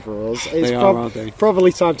wafting over us, it's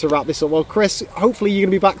probably time to wrap this up. Well, Chris, hopefully you're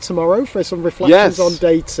going to be back tomorrow for some reflections on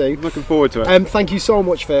day 2. I'm looking forward to it. Thank you so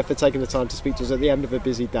much for taking the time to speak to us at the end of a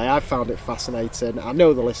busy day. I found it fascinating. I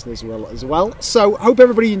know the listeners will as well. So, hope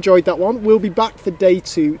everybody enjoyed that one. We'll be back for day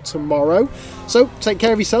 2 tomorrow. So, take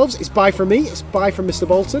care of yourselves. It's bye from me. It's bye from Mr.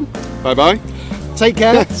 Bolton. Bye-bye. Take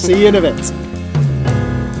care. See you in a bit.